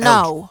Monty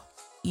No.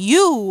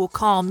 You will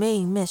call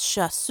me Miss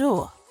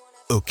Chasseur.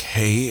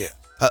 Okay.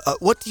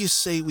 What do you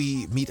say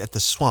we meet at the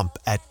swamp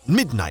at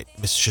midnight,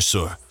 Miss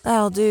Chasseur?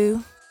 That'll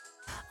do.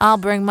 I'll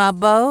bring my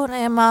boat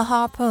and my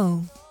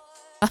harpoon.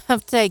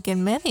 I've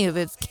taken many of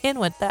its kin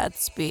with that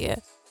spear.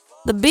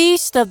 The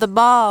beast of the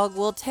bog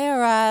will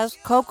terrorize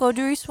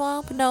Cocodrie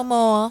Swamp no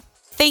more.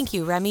 Thank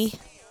you, Remy.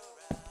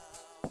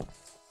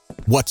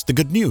 What's the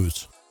good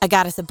news? I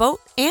got us a boat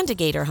and a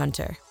gator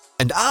hunter.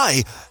 And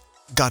I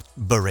got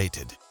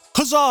berated.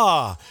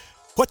 Huzzah!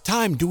 What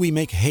time do we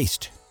make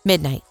haste?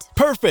 Midnight.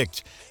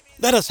 Perfect!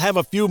 Let us have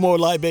a few more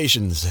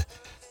libations.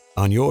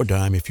 On your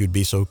dime, if you'd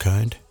be so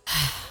kind.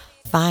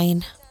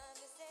 Fine.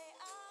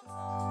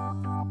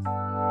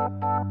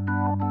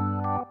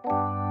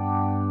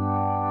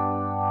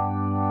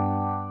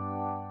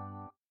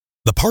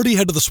 The party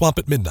head to the swamp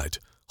at midnight,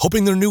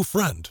 hoping their new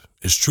friend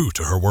is true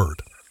to her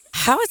word.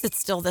 How is it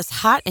still this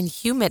hot and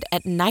humid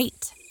at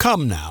night?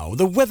 Come now,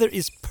 the weather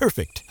is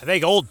perfect. I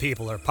think old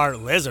people are part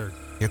lizard.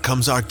 Here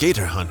comes our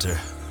gator hunter.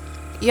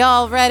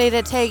 Y'all ready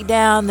to take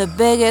down the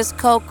biggest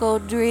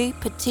cocodrie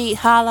Petite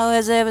Hollow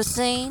has ever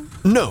seen?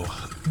 No,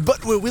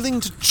 but we're willing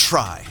to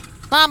try.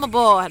 I'm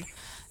aboard.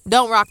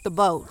 Don't rock the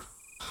boat.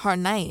 Her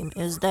name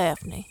is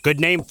Daphne. Good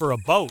name for a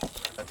boat.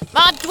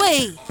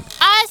 Madwee,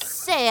 I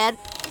said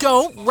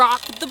don't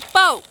rock the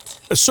boat.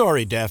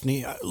 Sorry,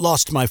 Daphne. I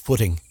lost my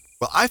footing.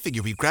 Well, I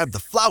figure we grab the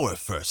flower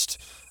first.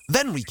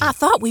 Then we can... I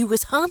thought we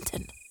was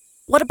hunting.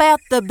 What about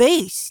the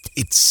beast?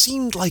 It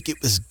seemed like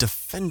it was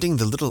defending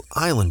the little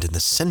island in the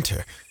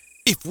center.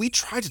 If we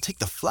try to take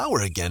the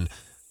flower again,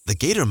 the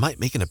gator might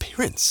make an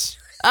appearance.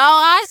 Oh,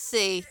 I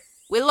see.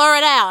 We lure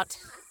it out.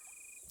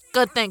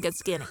 Good thinking,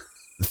 Skinny.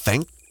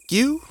 Thank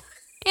you?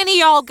 Any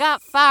of y'all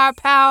got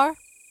firepower?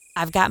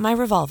 I've got my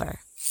revolver.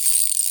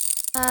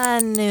 I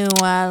knew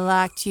I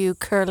liked you,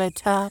 Curly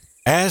Top.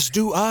 As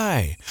do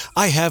I.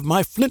 I have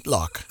my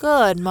flintlock.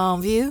 Good,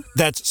 Mon Vieux.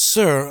 That's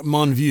Sir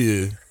Mon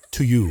Vieux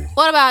to you.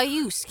 What about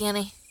you,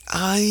 Skinny?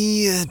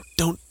 I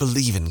don't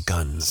believe in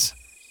guns.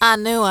 I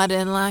knew I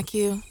didn't like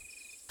you.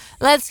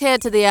 Let's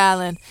head to the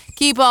island.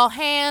 Keep all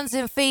hands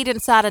and feet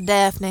inside of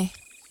Daphne.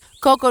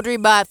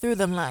 Cocodrie bite through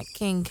them like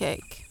king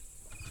cake.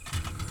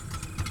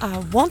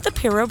 Won't the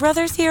Pirro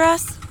brothers hear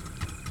us?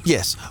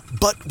 Yes,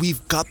 but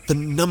we've got the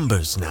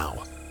numbers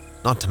now.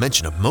 Not to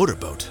mention a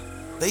motorboat.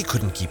 They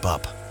couldn't keep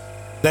up.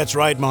 That's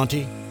right,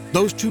 Monty.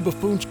 Those two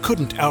buffoons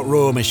couldn't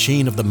outrow a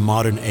machine of the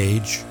modern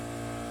age.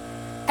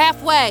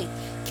 Halfway.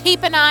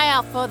 Keep an eye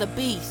out for the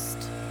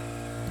beast.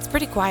 It's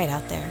pretty quiet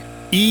out there.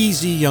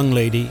 Easy, young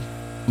lady.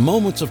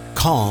 Moments of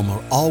calm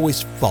are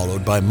always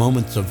followed by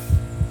moments of...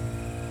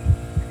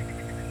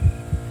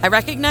 I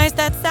recognize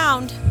that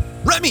sound.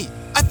 Remy,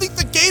 I think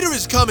the gator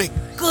is coming.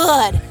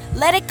 Good.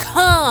 Let it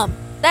come.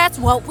 That's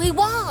what we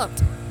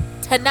want.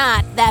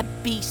 Tonight, that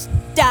beast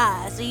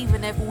dies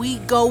even if we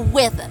go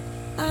with it.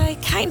 I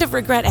kind of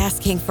regret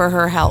asking for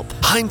her help.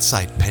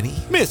 Hindsight, Penny.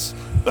 Miss,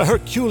 the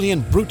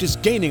Herculean brute is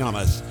gaining on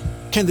us.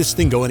 Can this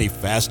thing go any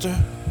faster?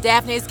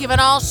 Daphne's given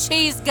all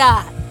she's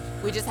got.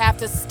 We just have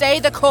to stay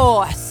the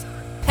course.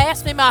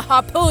 Pass me my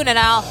harpoon and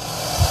I'll...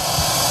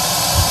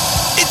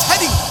 It's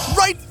heading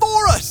right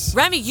for us!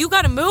 Remy, you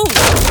gotta move!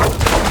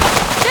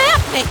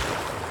 Daphne!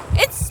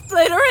 It's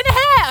split her in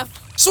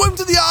half! Swim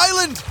to the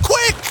island!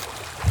 Quick!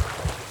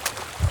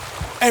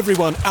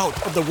 Everyone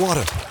out of the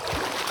water.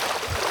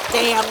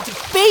 Damned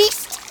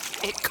beast!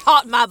 It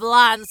caught my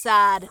blind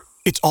side.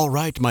 It's all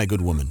right, my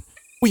good woman.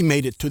 We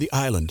made it to the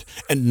island,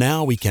 and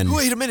now we can...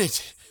 Wait a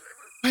minute.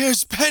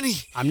 Where's Penny?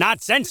 I'm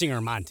not sensing her,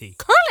 Monty.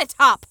 Curly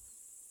Top!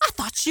 I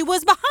thought she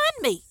was behind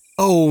me.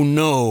 Oh,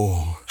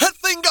 no. That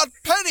thing got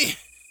Penny!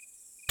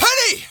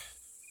 Penny!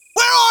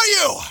 Where are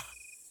you?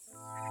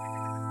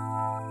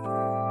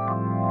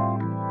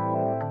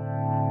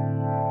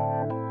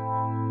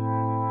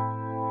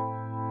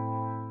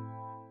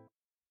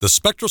 The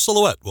Spectral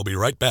Silhouette will be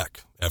right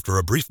back after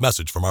a brief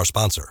message from our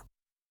sponsor.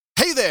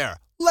 Hey there,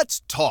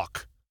 let's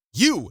talk.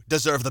 You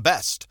deserve the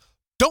best.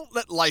 Don't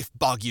let life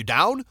bog you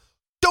down.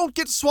 Don't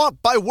get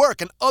swamped by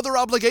work and other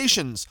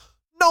obligations.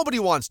 Nobody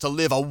wants to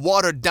live a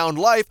watered-down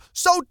life,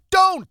 so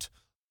don't!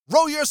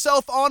 Row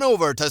yourself on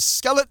over to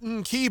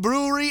Skeleton Key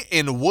Brewery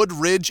in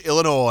Woodridge,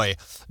 Illinois.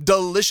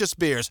 Delicious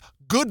beers,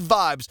 good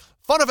vibes,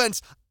 fun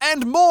events,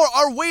 and more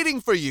are waiting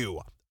for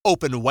you.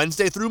 Open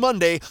Wednesday through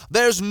Monday,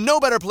 there's no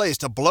better place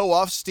to blow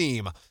off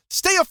steam.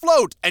 Stay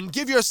afloat and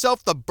give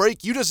yourself the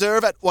break you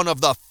deserve at one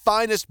of the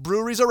finest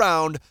breweries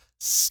around,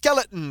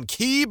 Skeleton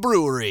Key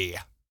Brewery.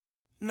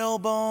 No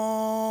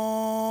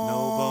bones. No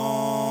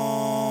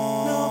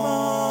bones. No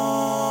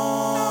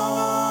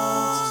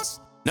bones.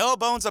 No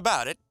bones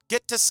about it.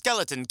 Get to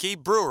Skeleton Key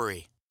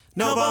Brewery.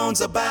 No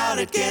bones about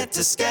it. Get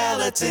to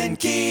Skeleton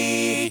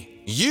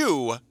Key.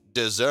 You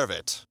deserve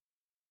it.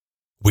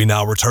 We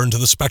now return to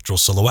the Spectral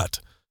Silhouette.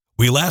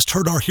 We last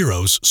heard our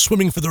heroes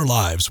swimming for their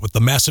lives with the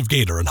massive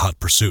gator in hot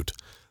pursuit.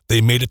 They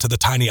made it to the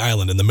tiny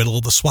island in the middle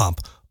of the swamp,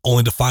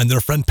 only to find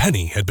their friend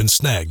Penny had been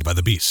snagged by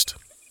the beast.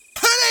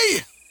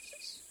 Penny!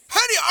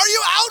 Penny, are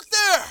you out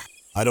there?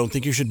 I don't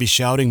think you should be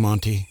shouting,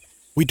 Monty.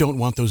 We don't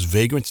want those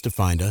vagrants to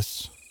find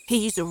us.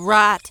 He's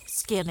right,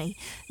 Skinny.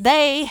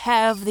 They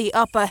have the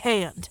upper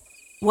hand.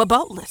 We're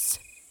boatless.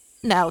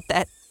 Now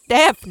that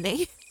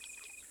Daphne,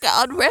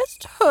 God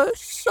rest her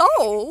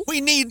soul.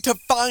 We need to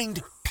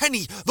find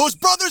Penny. Those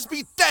brothers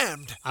be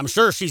damned. I'm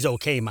sure she's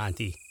okay,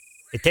 Monty.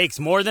 It takes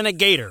more than a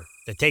gator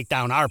to take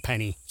down our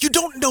Penny. You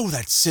don't know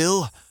that,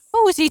 Syl.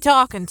 Who is he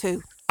talking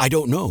to? I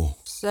don't know.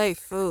 Say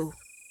foo.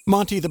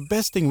 Monty, the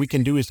best thing we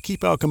can do is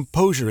keep our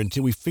composure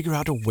until we figure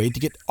out a way to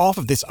get off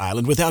of this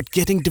island without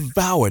getting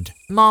devoured.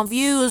 Mon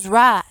Vieux is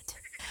right.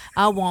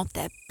 I want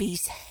that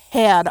beast's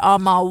head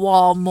on my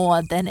wall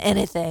more than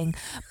anything,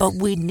 but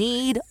we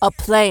need a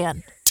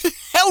plan. To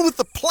hell with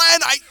the plan.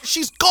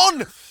 She's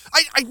gone.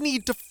 I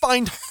need to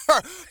find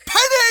her.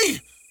 Penny!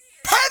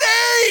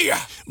 Penny!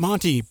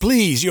 Monty,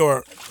 please,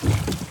 you're...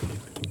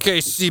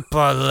 Que si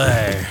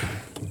parle?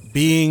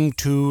 being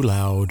too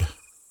loud.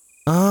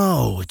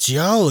 Oh, it's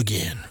y'all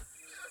again.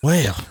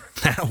 Well,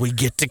 now we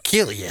get to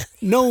kill you.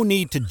 No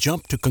need to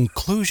jump to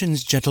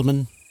conclusions,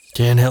 gentlemen.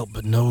 Can't help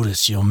but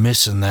notice you're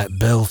missing that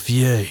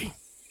Belfier.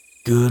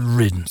 Good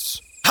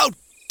riddance. How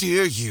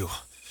dare you?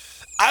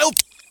 I'll...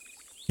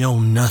 You'll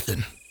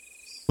nothing.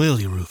 Will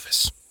you,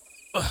 Rufus?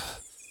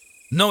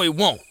 No, he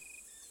won't.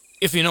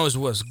 If he knows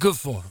what's good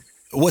for him.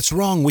 What's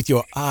wrong with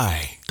your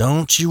eye?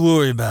 Don't you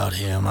worry about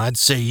him. I'd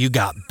say you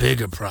got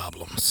bigger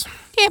problems.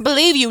 Can't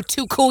believe you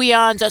two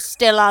couillons are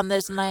still on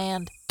this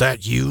land.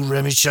 That you,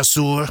 Remy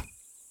Chasseur?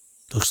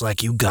 Looks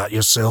like you got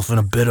yourself in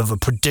a bit of a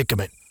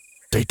predicament,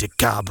 Tete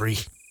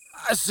Cabri.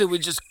 I say we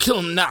just kill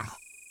him now.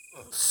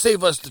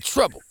 Save us the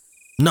trouble.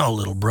 No,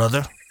 little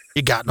brother.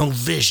 You got no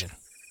vision.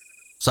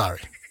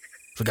 Sorry.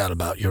 Forgot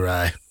about your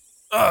eye.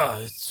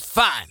 It's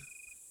fine.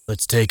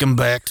 Let's take him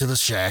back to the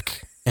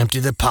shack, empty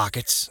their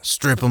pockets,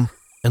 strip them,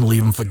 and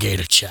leave them for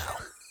Gator Chow.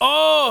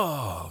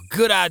 Oh,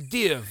 good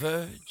idea,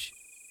 Verge.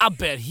 I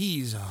bet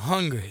he's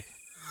hungry.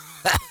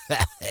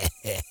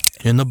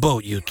 In the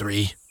boat, you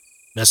three.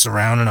 Mess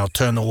around and I'll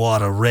turn the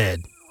water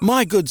red.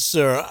 My good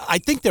sir, I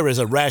think there is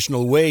a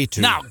rational way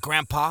to... Now,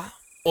 Grandpa,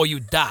 or you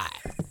die.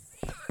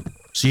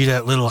 See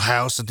that little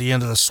house at the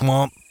end of the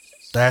swamp?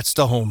 That's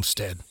the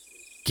homestead.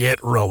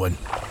 Get rowing.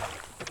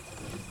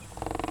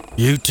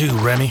 You too,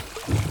 Remy.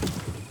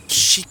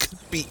 She could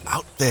be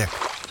out there.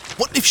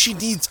 What if she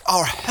needs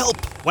our help?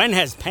 When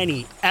has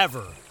Penny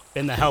ever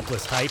been the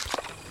helpless type?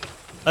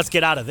 Let's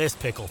get out of this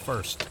pickle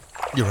first.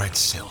 You're right,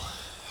 Sil.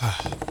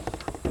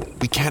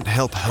 We can't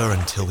help her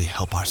until we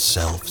help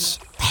ourselves.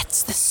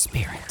 That's the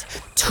spirit.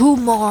 2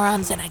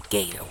 morons and a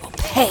gator will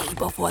pay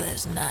before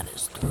this night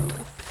is through.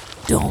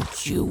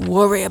 Don't you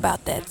worry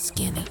about that,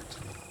 Skinny.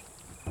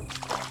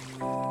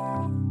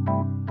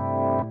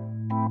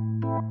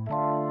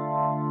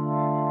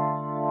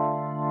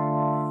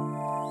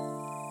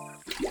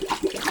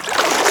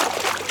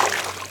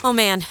 Oh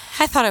man,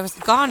 I thought I was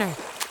a goner.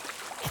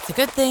 It's a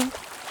good thing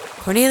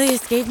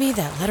Cornelius gave me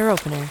that letter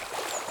opener.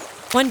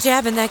 One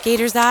jab in that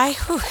gator's eye,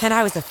 and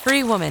I was a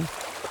free woman.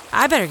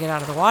 I better get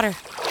out of the water.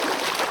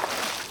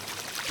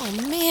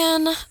 Oh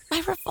man,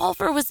 my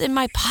revolver was in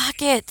my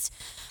pocket.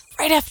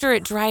 Right after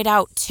it dried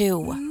out, too.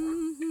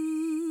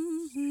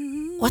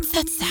 What's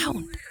that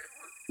sound?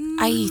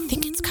 I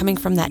think it's coming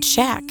from that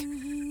shack.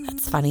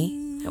 That's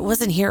funny. It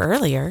wasn't here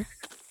earlier.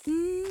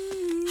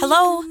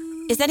 Hello?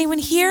 Is anyone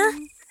here?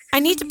 I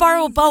need to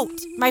borrow a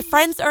boat. My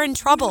friends are in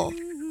trouble.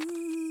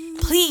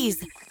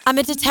 Please, I'm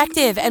a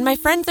detective and my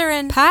friends are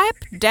in...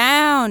 Pipe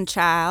down,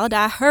 child.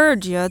 I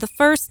heard you the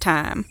first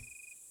time.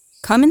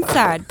 Come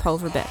inside,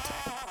 Pulverbetta.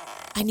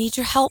 I need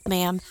your help,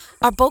 ma'am.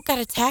 Our boat got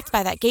attacked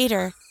by that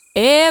gator.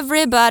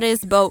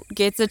 Everybody's boat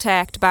gets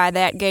attacked by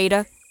that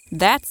gator.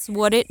 That's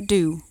what it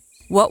do.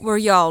 What were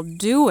y'all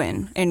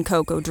doing in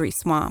Cocodrie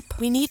Swamp?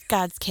 We need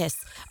God's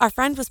kiss. Our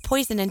friend was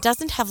poisoned and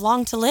doesn't have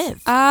long to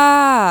live.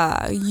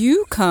 Ah,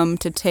 you come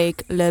to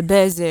take le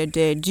baiser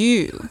de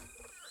Dieu.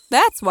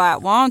 That's why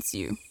it wants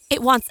you.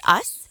 It wants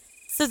us?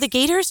 So the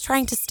gator is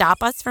trying to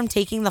stop us from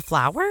taking the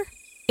flower?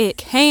 It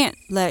can't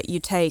let you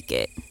take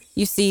it.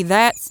 You see,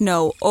 that's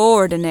no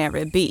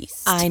ordinary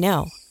beast. I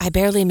know. I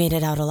barely made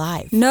it out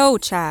alive. No,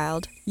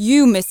 child.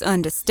 You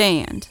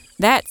misunderstand.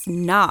 That's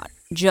not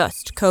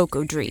just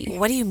Cocodrie.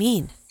 What do you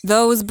mean?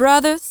 Those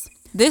brothers,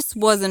 this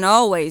wasn't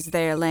always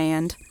their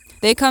land.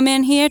 They come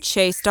in here,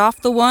 chased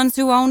off the ones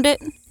who owned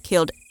it,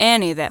 killed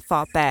any that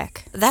fought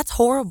back. That's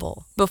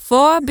horrible.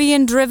 Before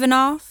being driven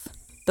off,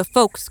 the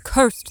folks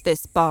cursed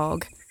this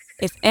bog.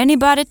 If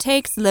anybody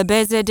takes Le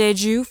Baiser de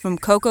Dieu from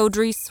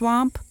Cocodrie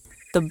Swamp,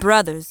 the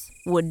brothers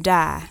would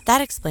die.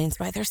 That explains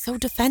why they're so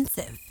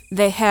defensive.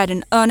 They had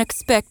an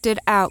unexpected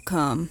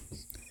outcome.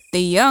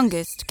 The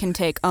youngest can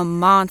take a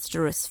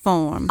monstrous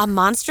form. A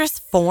monstrous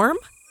form?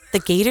 The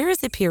gator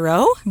is a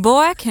Pierrot?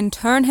 Boy can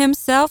turn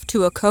himself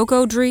to a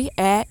Cocodrie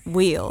at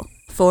will.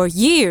 For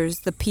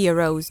years, the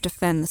Pierrots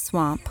defend the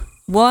swamp.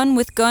 One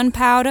with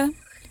gunpowder,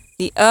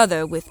 the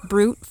other with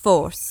brute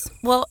force.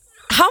 Well,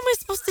 how am I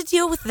supposed to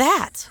deal with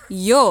that?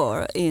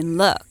 You're in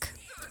luck.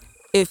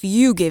 If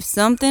you give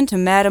something to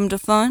Madame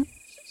Defunt,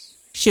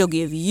 she'll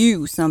give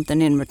you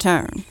something in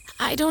return.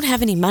 I don't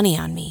have any money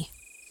on me.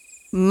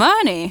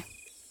 Money?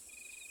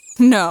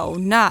 No,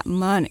 not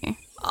money.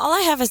 All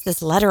I have is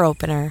this letter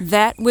opener.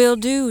 That will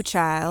do,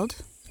 child.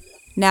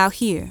 Now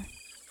here,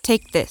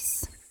 take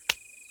this.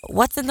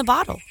 What's in the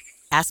bottle?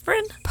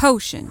 Aspirin?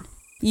 Potion.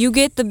 You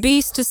get the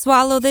beast to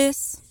swallow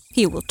this,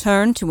 he will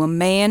turn to a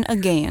man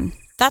again.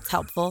 That's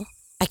helpful.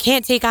 I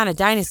can't take on a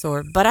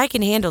dinosaur, but I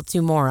can handle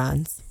 2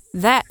 morons.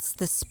 That's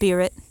the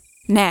spirit.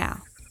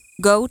 Now,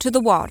 go to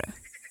the water.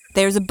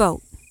 There's a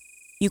boat.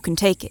 You can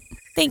take it.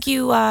 Thank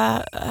you,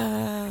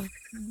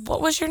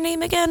 what was your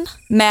name again?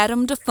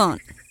 Madame Defunt.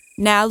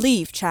 Now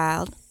leave,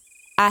 child.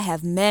 I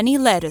have many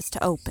letters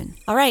to open.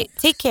 All right,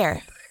 take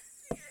care.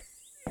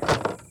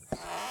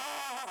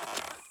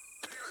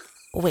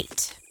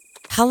 Wait,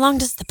 how long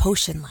does the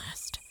potion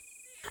last?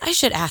 I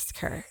should ask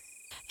her.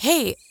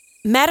 Hey,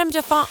 Madame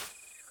Defunt.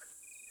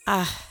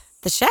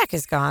 The shack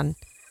is gone.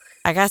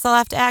 I guess I'll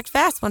have to act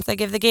fast once I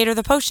give the gator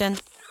the potion.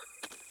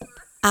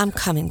 I'm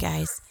coming,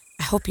 guys.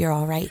 I hope you're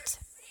all right.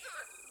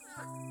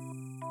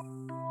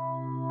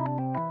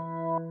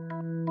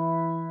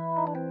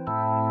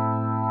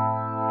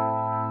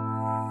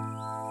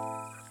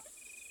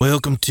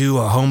 Welcome to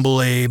our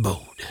humble abode.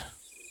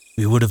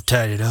 We would have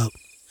tied it up,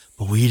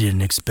 but we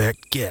didn't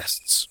expect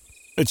guests.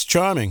 It's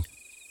charming.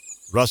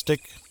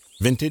 Rustic,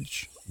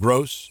 vintage,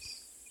 gross.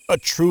 A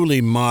truly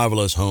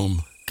marvelous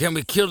home. Can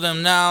we kill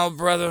them now,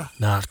 brother?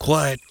 Not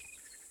quite.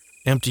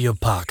 Empty your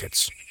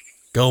pockets.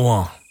 Go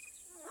on.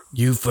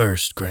 You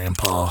first,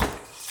 Grandpa.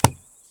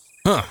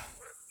 Huh.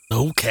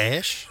 No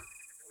cash.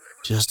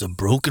 Just a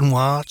broken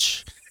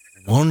watch,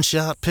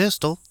 one-shot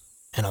pistol,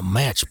 and a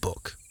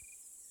matchbook.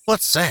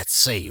 What's that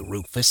say,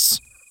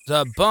 Rufus?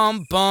 The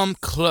Bum Bum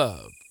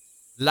Club.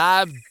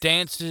 Live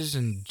dances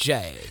and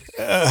jazz.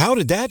 How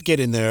did that get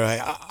in there?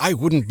 I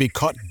wouldn't be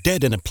caught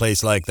dead in a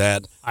place like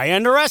that. I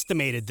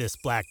underestimated this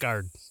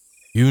blackguard.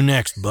 You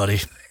next,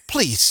 buddy.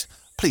 Please,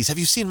 have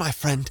you seen my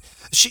friend?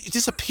 She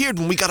disappeared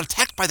when we got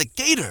attacked by the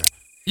gator.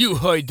 You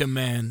heard the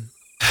man.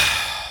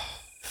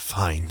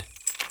 Fine.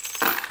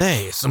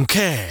 Hey, some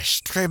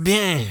cash. Très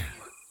bien.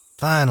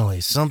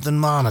 Finally, something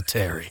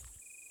monetary.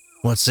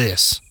 What's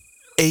this?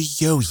 A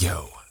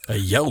yo-yo. A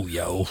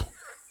yo-yo?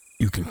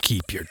 You can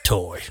keep your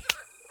toy.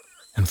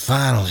 And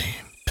finally,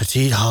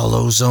 Petite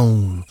Hollow's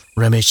own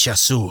Remy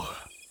Chasseur.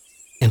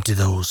 Empty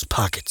those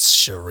pockets,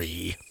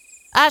 Cherie.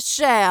 I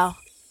shall,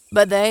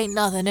 but there ain't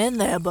nothing in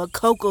there but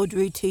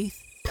cocodrie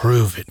teeth.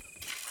 Prove it.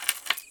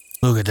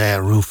 Look at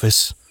that,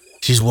 Rufus.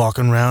 She's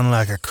walking around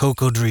like a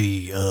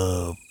cocodrie,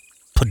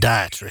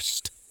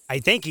 podiatrist. I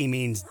think he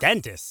means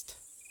dentist.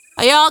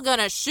 Are y'all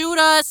gonna shoot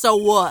us or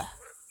what?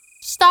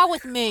 Start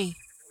with me.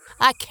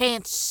 I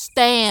can't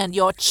stand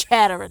your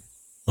chattering.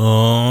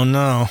 Oh,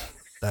 no.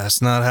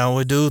 That's not how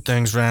we do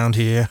things round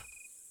here.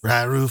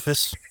 Right,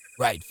 Rufus?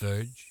 Right,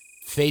 Verge.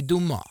 Fait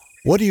du mal.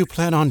 What do you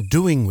plan on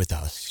doing with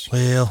us?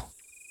 Well,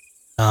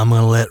 I'm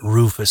gonna let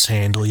Rufus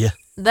handle you.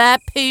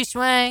 That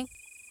peachwang?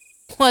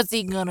 What's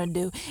he gonna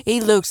do? He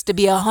looks to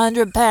be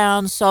 100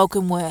 pounds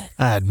soaking wet.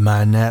 I'd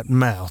mind that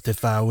mouth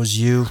if I was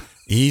you.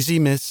 Easy,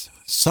 miss.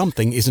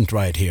 Something isn't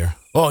right here.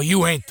 Oh,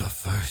 you ain't the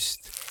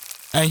first.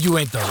 And you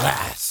ain't the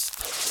last.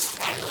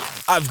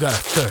 I've got a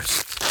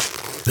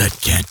thirst that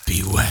can't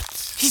be wet.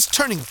 He's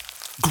turning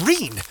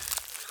green.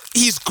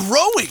 He's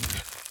growing.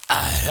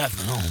 I have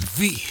an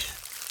envie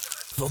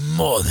for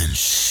more than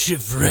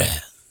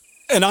chevret.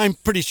 And I'm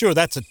pretty sure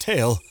that's a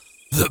tail.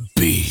 The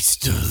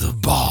beast of the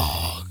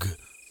bog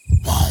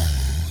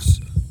wants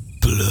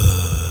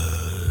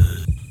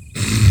blood.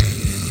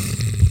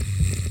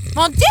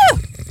 Mon Dieu!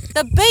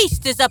 The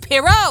beast is a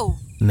Pierrot!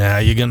 Now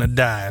you're gonna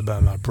die by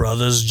my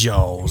brother's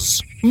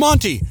jaws.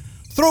 Monty,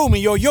 throw me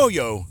your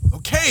yo-yo.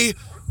 Okay,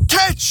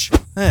 catch!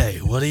 Hey,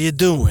 what are you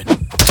doing?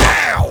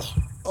 Ow!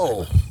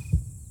 Oh,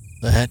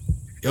 that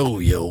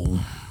yo-yo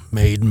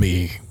made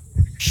me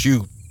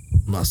shoot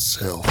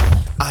myself.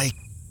 I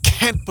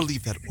can't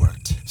believe that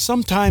worked.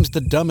 Sometimes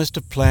the dumbest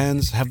of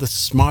plans have the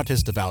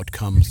smartest of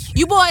outcomes.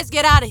 You boys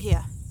get out of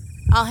here.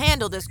 I'll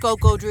handle this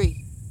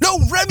cocodrie. No,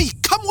 Remy,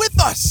 come with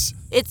us!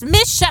 It's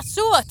Miss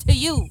Chasseur to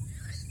you.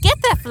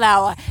 Get that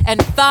flower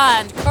and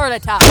find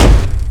Charlatan.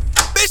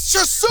 Miss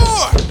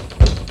Chasseur!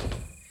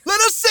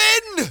 Let us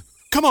in!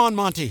 Come on,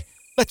 Monty.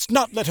 Let's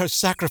not let her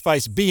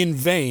sacrifice be in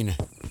vain.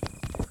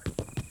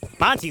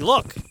 Monty,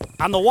 look.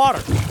 On the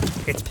water.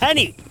 It's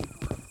Penny.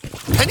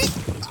 Penny?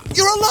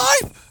 You're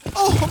alive!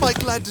 Oh, am I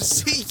glad to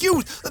see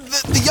you.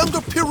 The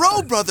younger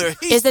Pierrot brother.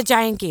 Is a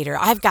giant gator.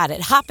 I've got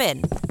it. Hop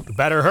in. You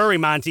better hurry,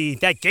 Monty.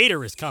 That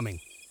gator is coming.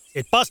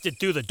 It busted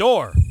through the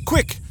door.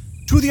 Quick,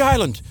 to the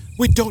island.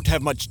 We don't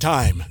have much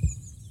time.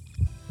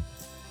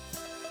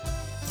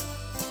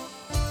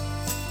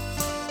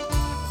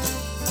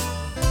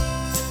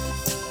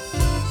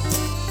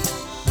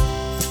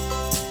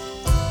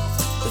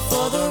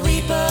 Before the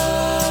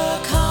reaper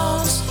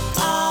comes,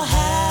 I'll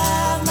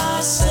have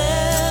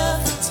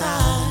myself a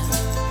time.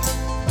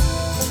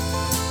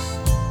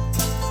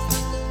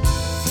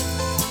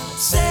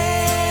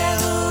 Sail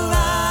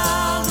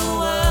around the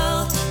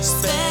world,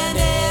 spend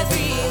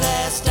every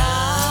last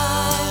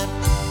dime.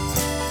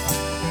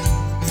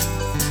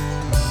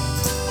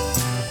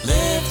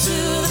 Live to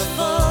the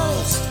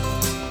fullest,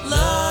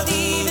 love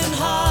even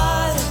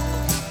harder,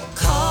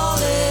 call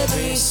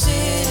every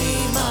city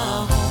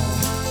my home.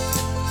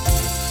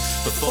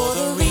 Before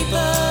the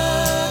reaper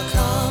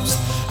comes,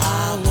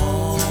 I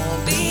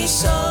won't be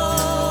so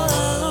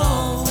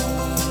alone.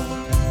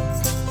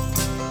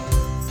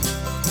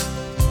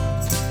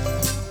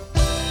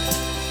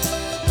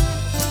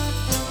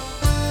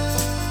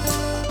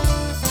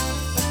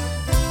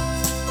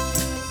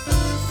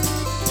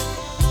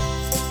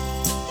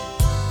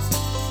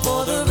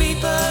 Before the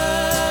reaper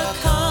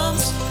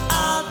comes,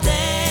 I'll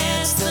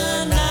dance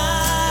the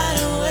night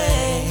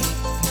away.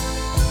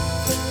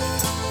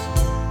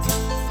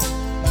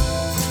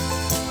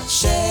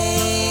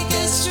 Shake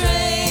a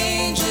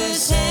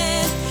stranger's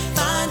hand,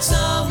 find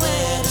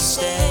somewhere to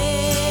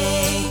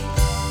stay.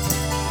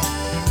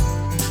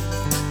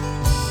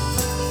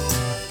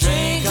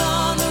 Drink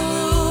on the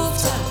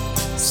rooftop,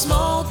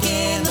 smoke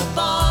in the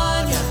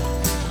barnyard.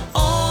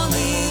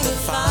 Only the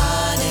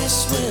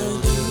finest will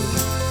do.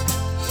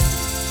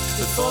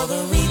 Before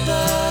the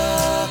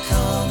reaper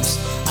comes,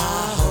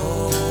 I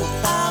hope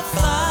I'll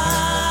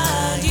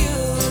find you.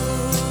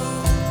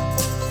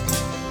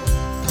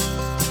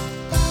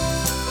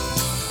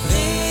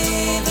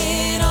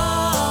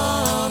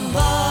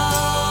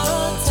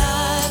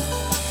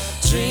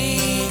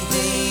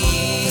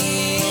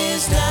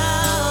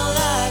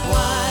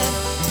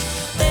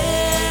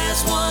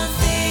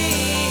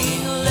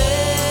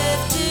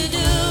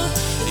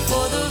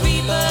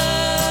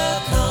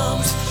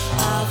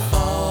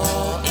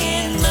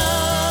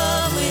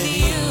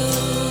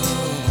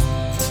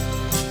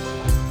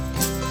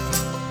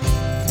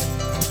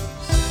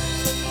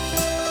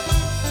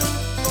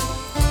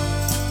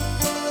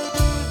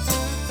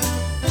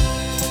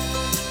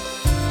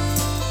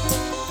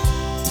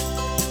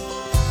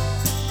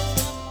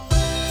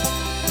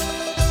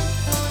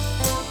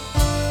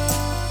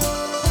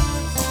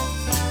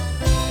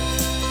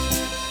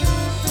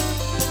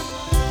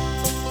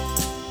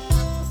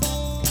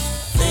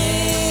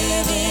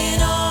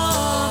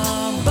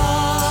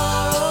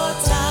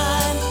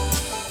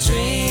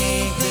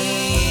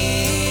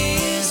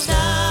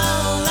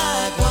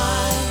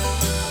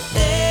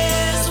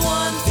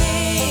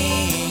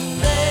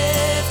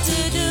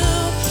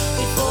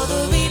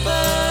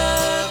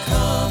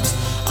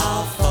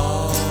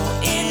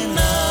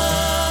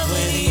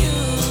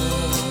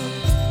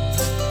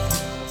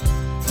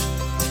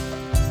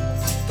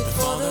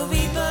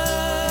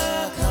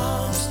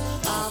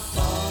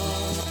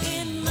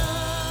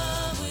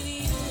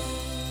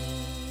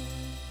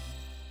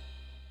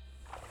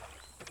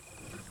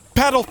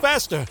 Paddle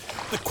faster!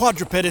 The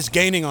quadruped is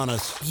gaining on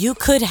us. You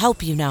could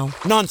help, you know.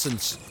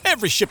 Nonsense.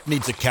 Every ship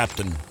needs a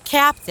captain.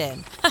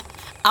 Captain.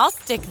 I'll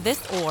stick this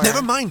oar.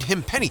 Never mind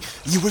him, Penny.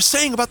 You were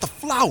saying about the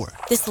flower.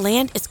 This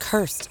land is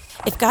cursed.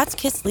 If God's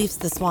kiss leaves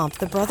the swamp,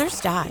 the brothers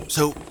die.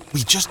 So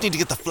we just need to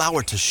get the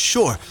flower to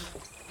shore.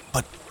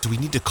 But do we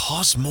need to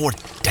cause more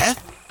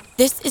death?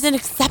 This is an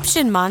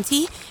exception,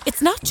 Monty.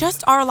 It's not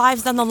just our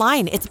lives on the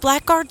line. It's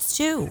Blackguard's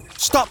too.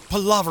 Stop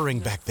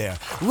palavering back there.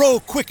 Row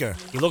quicker.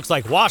 He looks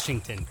like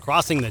Washington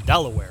crossing the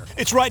Delaware.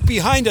 It's right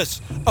behind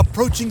us,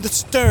 approaching the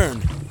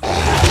stern.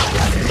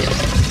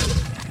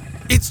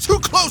 It's too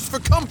close for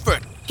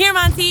comfort. Here,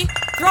 Monty.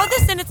 Throw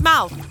this in its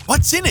mouth.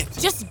 What's in it?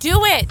 Just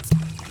do it.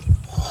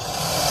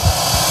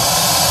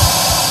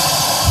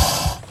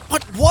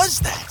 What was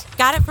that?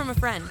 Got it from a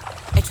friend.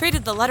 I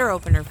traded the letter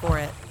opener for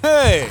it.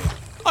 Hey,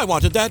 I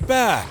wanted that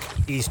back.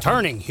 He's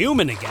turning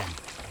human again.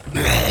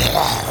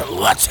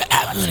 What's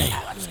happening?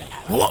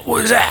 What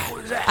was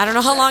that? I don't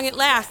know how long it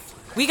lasts.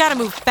 We gotta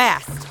move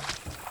fast.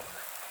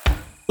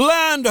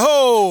 Land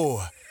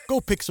ho!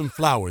 Go pick some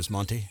flowers,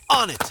 Monty.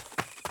 On it.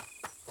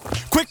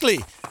 Quickly!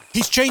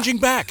 He's changing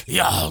back.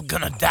 Y'all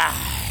gonna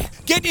die.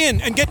 Get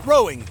in and get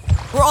rowing.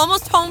 We're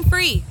almost home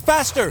free.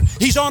 Faster!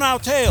 He's on our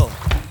tail.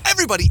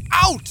 Everybody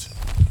out!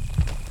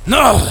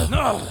 No!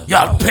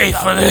 Y'all pay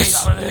for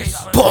this.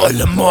 Pour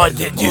le more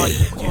de Dieu.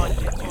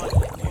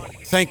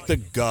 Thank the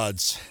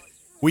gods.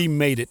 We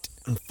made it.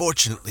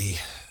 Unfortunately,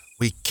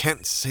 we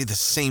can't say the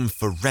same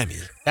for Remy.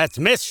 That's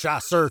Miss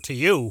Chasseur to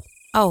you.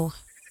 Oh,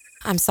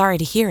 I'm sorry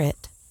to hear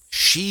it.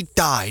 She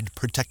died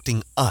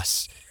protecting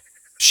us.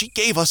 She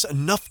gave us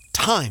enough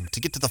time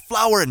to get to the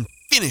flower and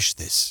finish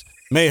this.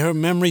 May her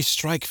memory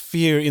strike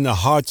fear in the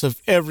hearts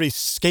of every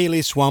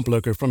scaly swamp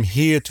lurker from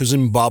here to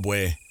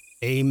Zimbabwe.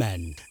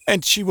 Amen.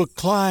 And she will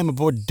climb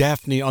aboard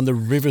Daphne on the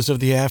rivers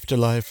of the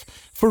afterlife,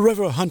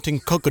 forever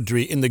hunting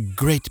cocodrie in the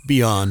great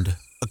beyond.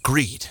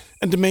 Agreed.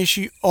 And may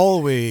she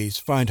always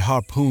find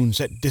harpoons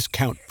at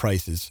discount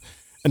prices,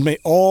 and may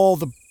all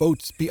the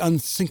boats be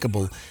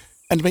unsinkable,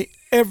 and may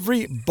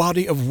every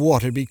body of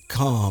water be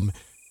calm,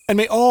 and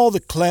may all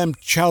the clam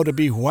chowder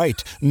be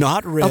white,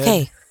 not red.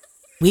 Okay,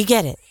 we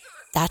get it.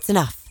 That's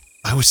enough.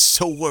 I was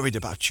so worried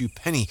about you,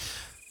 Penny.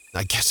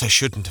 I guess I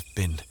shouldn't have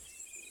been.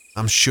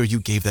 I'm sure you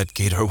gave that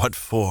gator what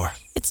for.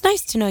 It's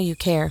nice to know you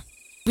care.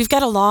 We've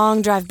got a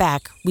long drive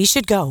back. We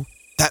should go.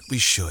 That we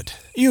should.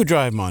 You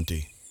drive,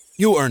 Monty.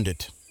 You earned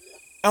it.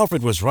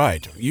 Alfred was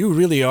right. You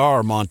really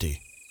are Monty.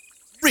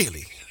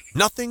 Really?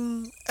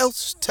 Nothing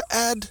else to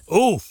add?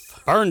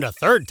 Oof. Burned a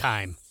third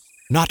time.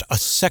 Not a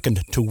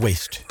second to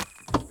waste.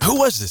 Who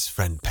was this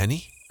friend,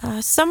 Penny?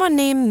 Someone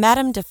named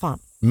Madame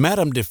Defont.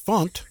 Madame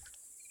Defont?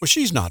 Well,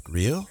 she's not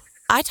real.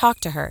 I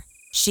talked to her.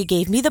 She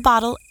gave me the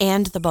bottle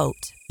and the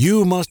boat.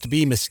 You must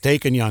be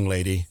mistaken, young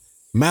lady.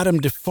 Madame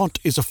Defont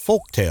is a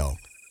folk tale.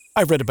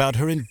 I read about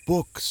her in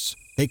books.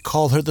 They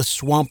call her the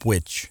Swamp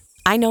Witch.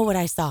 I know what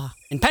I saw.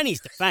 In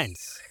Penny's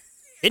defense,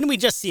 didn't we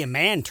just see a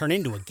man turn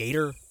into a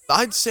gator?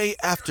 I'd say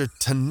after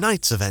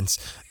tonight's events,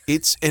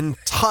 it's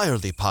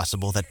entirely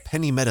possible that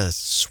Penny met a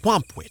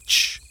swamp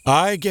witch.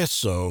 I guess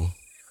so.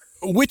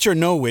 Witch or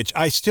no witch,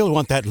 I still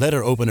want that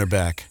letter opener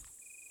back.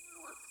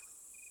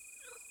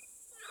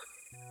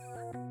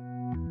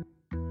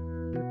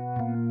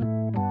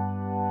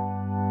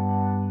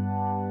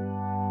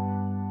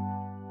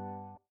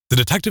 The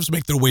detectives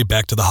make their way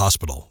back to the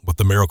hospital with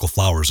the miracle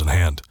flowers in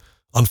hand.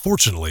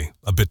 Unfortunately,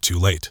 a bit too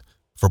late,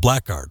 for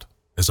Blackguard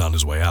is on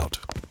his way out.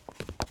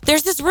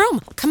 There's this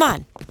room. Come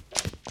on.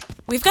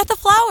 We've got the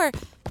flower.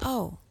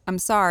 Oh. I'm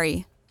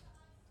sorry.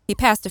 He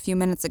passed a few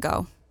minutes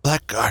ago.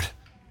 Blackguard,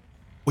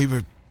 we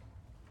were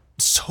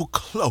so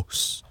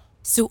close.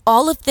 So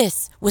all of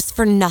this was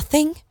for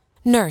nothing?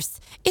 Nurse,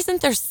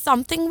 isn't there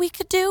something we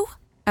could do?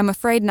 I'm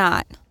afraid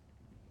not.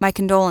 My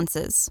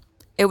condolences.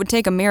 It would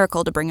take a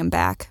miracle to bring him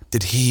back.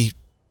 Did he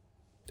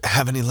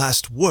have any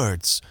last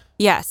words?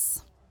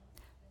 Yes.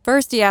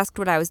 First, he asked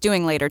what I was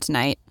doing later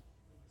tonight.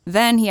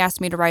 Then he asked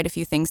me to write a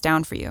few things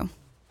down for you.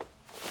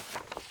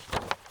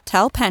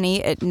 Tell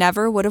Penny it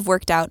never would have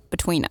worked out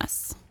between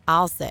us.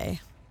 I'll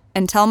say.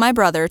 And tell my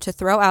brother to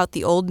throw out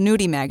the old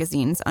nudie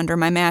magazines under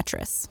my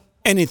mattress.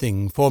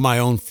 Anything for my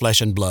own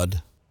flesh and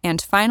blood.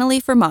 And finally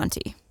for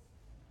Monty.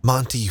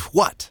 Monty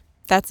what?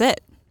 That's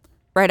it.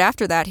 Right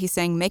after that, he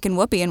sang Makin'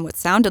 Whoopee in what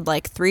sounded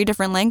like 3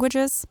 different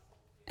languages.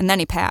 And then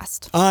he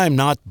passed. I'm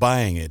not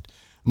buying it.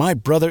 My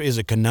brother is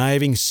a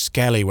conniving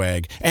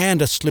scallywag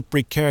and a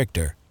slippery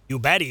character. You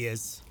bet he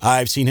is.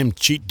 I've seen him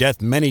cheat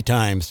death many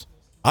times.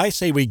 I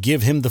say we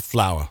give him the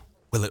flower.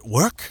 Will it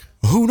work?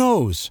 Who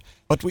knows?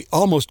 But we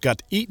almost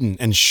got eaten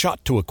and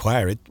shot to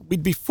acquire it.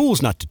 We'd be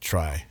fools not to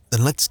try.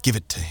 Then let's give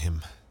it to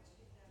him.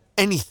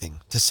 Anything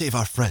to save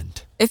our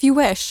friend. If you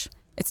wish.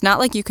 It's not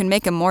like you can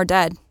make him more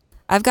dead.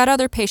 I've got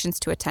other patients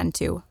to attend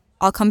to.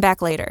 I'll come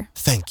back later.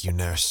 Thank you,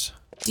 nurse.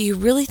 Do you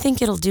really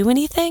think it'll do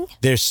anything?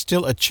 There's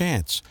still a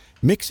chance.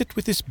 Mix it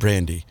with this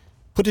brandy.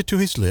 Put it to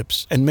his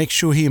lips and make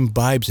sure he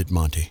imbibes it,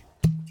 Monty.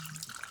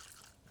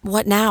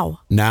 What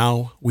now?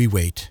 Now we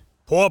wait.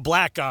 Poor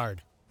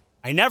Blackguard.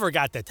 I never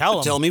got to tell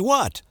him. Tell me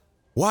what?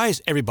 Why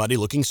is everybody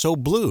looking so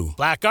blue?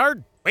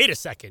 Blackguard, wait a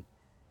second.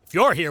 If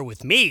you're here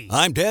with me...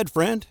 I'm dead,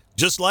 friend.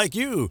 Just like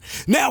you.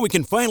 Now we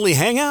can finally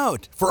hang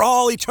out. For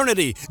all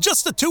eternity.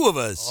 Just the two of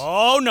us.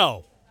 Oh,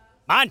 no.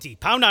 Monty,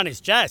 pound on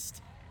his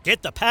chest.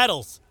 Get the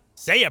pedals.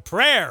 Say a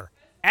prayer.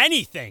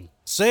 Anything.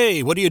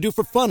 Say, what do you do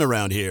for fun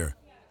around here?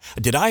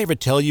 Did I ever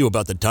tell you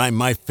about the time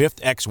my 5th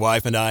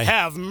ex-wife and I...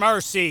 Have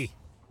mercy.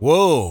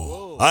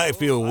 Whoa, I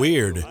feel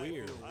weird.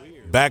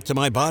 Back to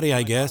my body,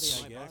 I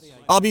guess.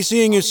 I'll be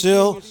seeing you,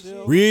 Sil,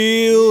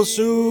 real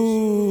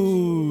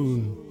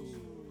soon.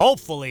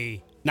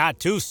 Hopefully, not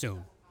too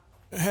soon.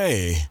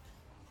 Hey,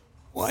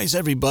 why is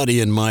everybody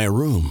in my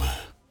room?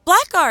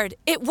 Blackguard,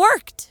 it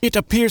worked. It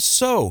appears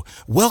so.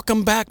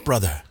 Welcome back,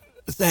 brother.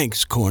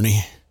 Thanks,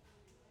 Corny.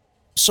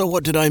 So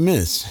what did I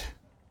miss?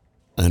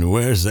 And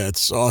where's that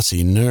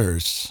saucy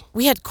nurse?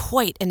 We had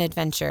quite an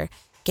adventure.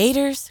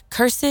 Gators,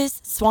 curses,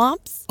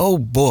 swamps. Oh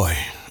boy,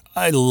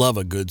 I love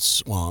a good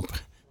swamp.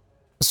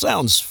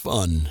 Sounds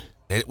fun.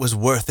 It was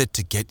worth it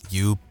to get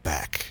you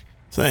back.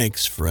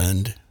 Thanks,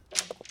 friend.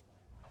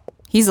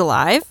 He's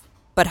alive?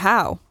 But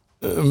how?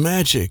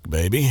 Magic,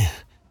 baby.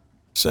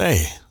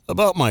 Say,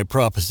 about my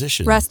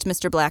proposition. Rest,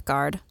 Mr.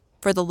 Blackguard.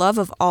 For the love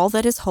of all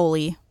that is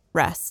holy,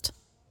 rest.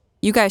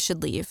 You guys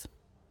should leave.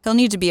 He'll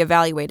need to be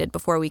evaluated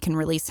before we can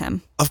release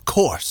him. Of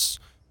course.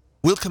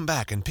 We'll come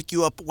back and pick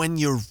you up when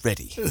you're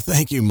ready.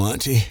 Thank you,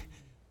 Monty.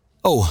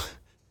 Oh,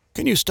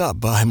 can you stop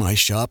by my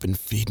shop and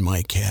feed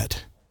my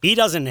cat? He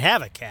doesn't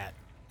have a cat.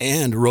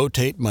 And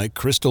rotate my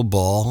crystal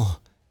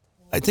ball?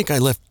 I think I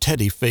left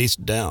Teddy face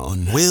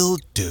down. Will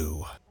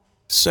do.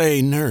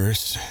 Say,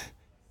 nurse,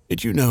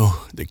 did you know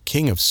the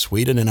King of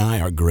Sweden and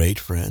I are great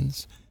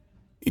friends?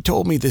 He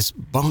told me this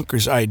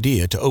bonkers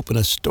idea to open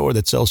a store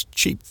that sells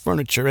cheap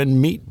furniture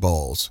and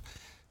meatballs.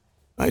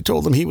 I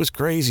told him he was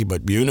crazy,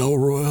 but you know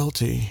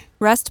royalty.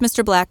 Rest,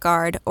 Mr.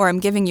 Blackguard, or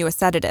I'm giving you a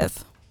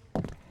sedative.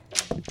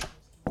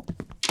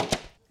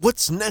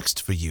 What's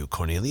next for you,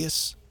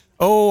 Cornelius?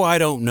 Oh, I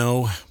don't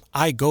know.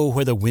 I go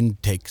where the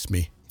wind takes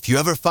me. If you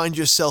ever find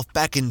yourself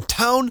back in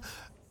town,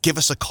 give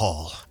us a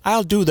call.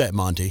 I'll do that,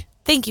 Monty.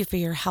 Thank you for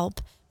your help.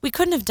 We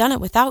couldn't have done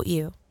it without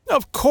you.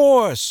 Of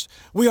course.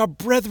 We are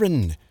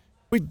brethren.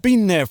 We've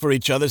been there for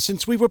each other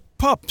since we were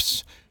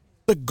pups.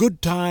 The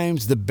good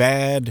times, the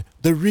bad,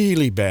 the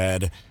really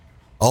bad.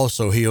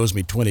 Also, he owes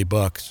me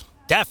 $20.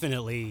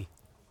 Definitely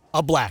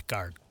a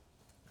blackguard.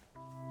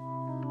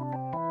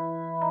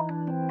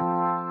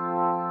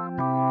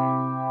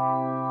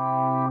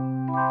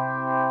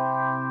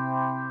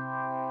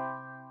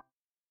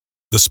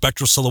 The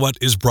Spectral Silhouette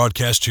is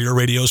broadcast to your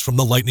radios from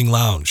the Lightning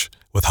Lounge,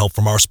 with help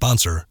from our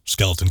sponsor,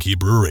 Skeleton Key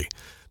Brewery.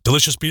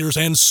 Delicious beers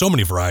and so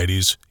many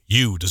varieties,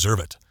 you deserve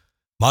it.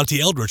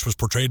 Monty Eldritch was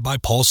portrayed by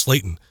Paul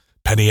Slayton,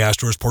 Penny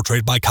Astor is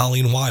portrayed by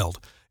Colleen Wilde,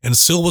 and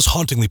Sil was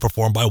hauntingly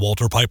performed by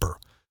Walter Piper.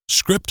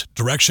 Script,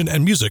 direction,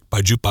 and music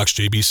by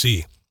Jukebox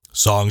JBC.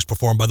 Songs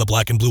performed by the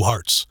Black and Blue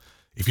Hearts.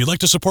 If you'd like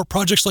to support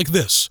projects like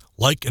this,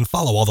 like and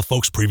follow all the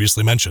folks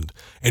previously mentioned,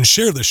 and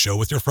share this show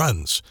with your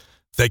friends.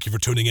 Thank you for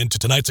tuning in to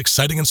tonight's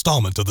exciting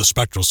installment of The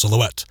Spectral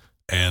Silhouette.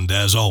 And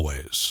as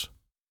always...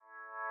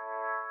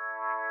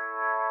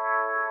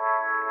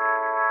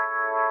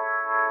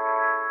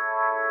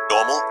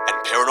 Normal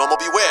and paranormal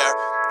beware,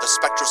 the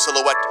Spectral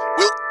Silhouette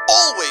will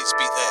always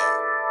be there.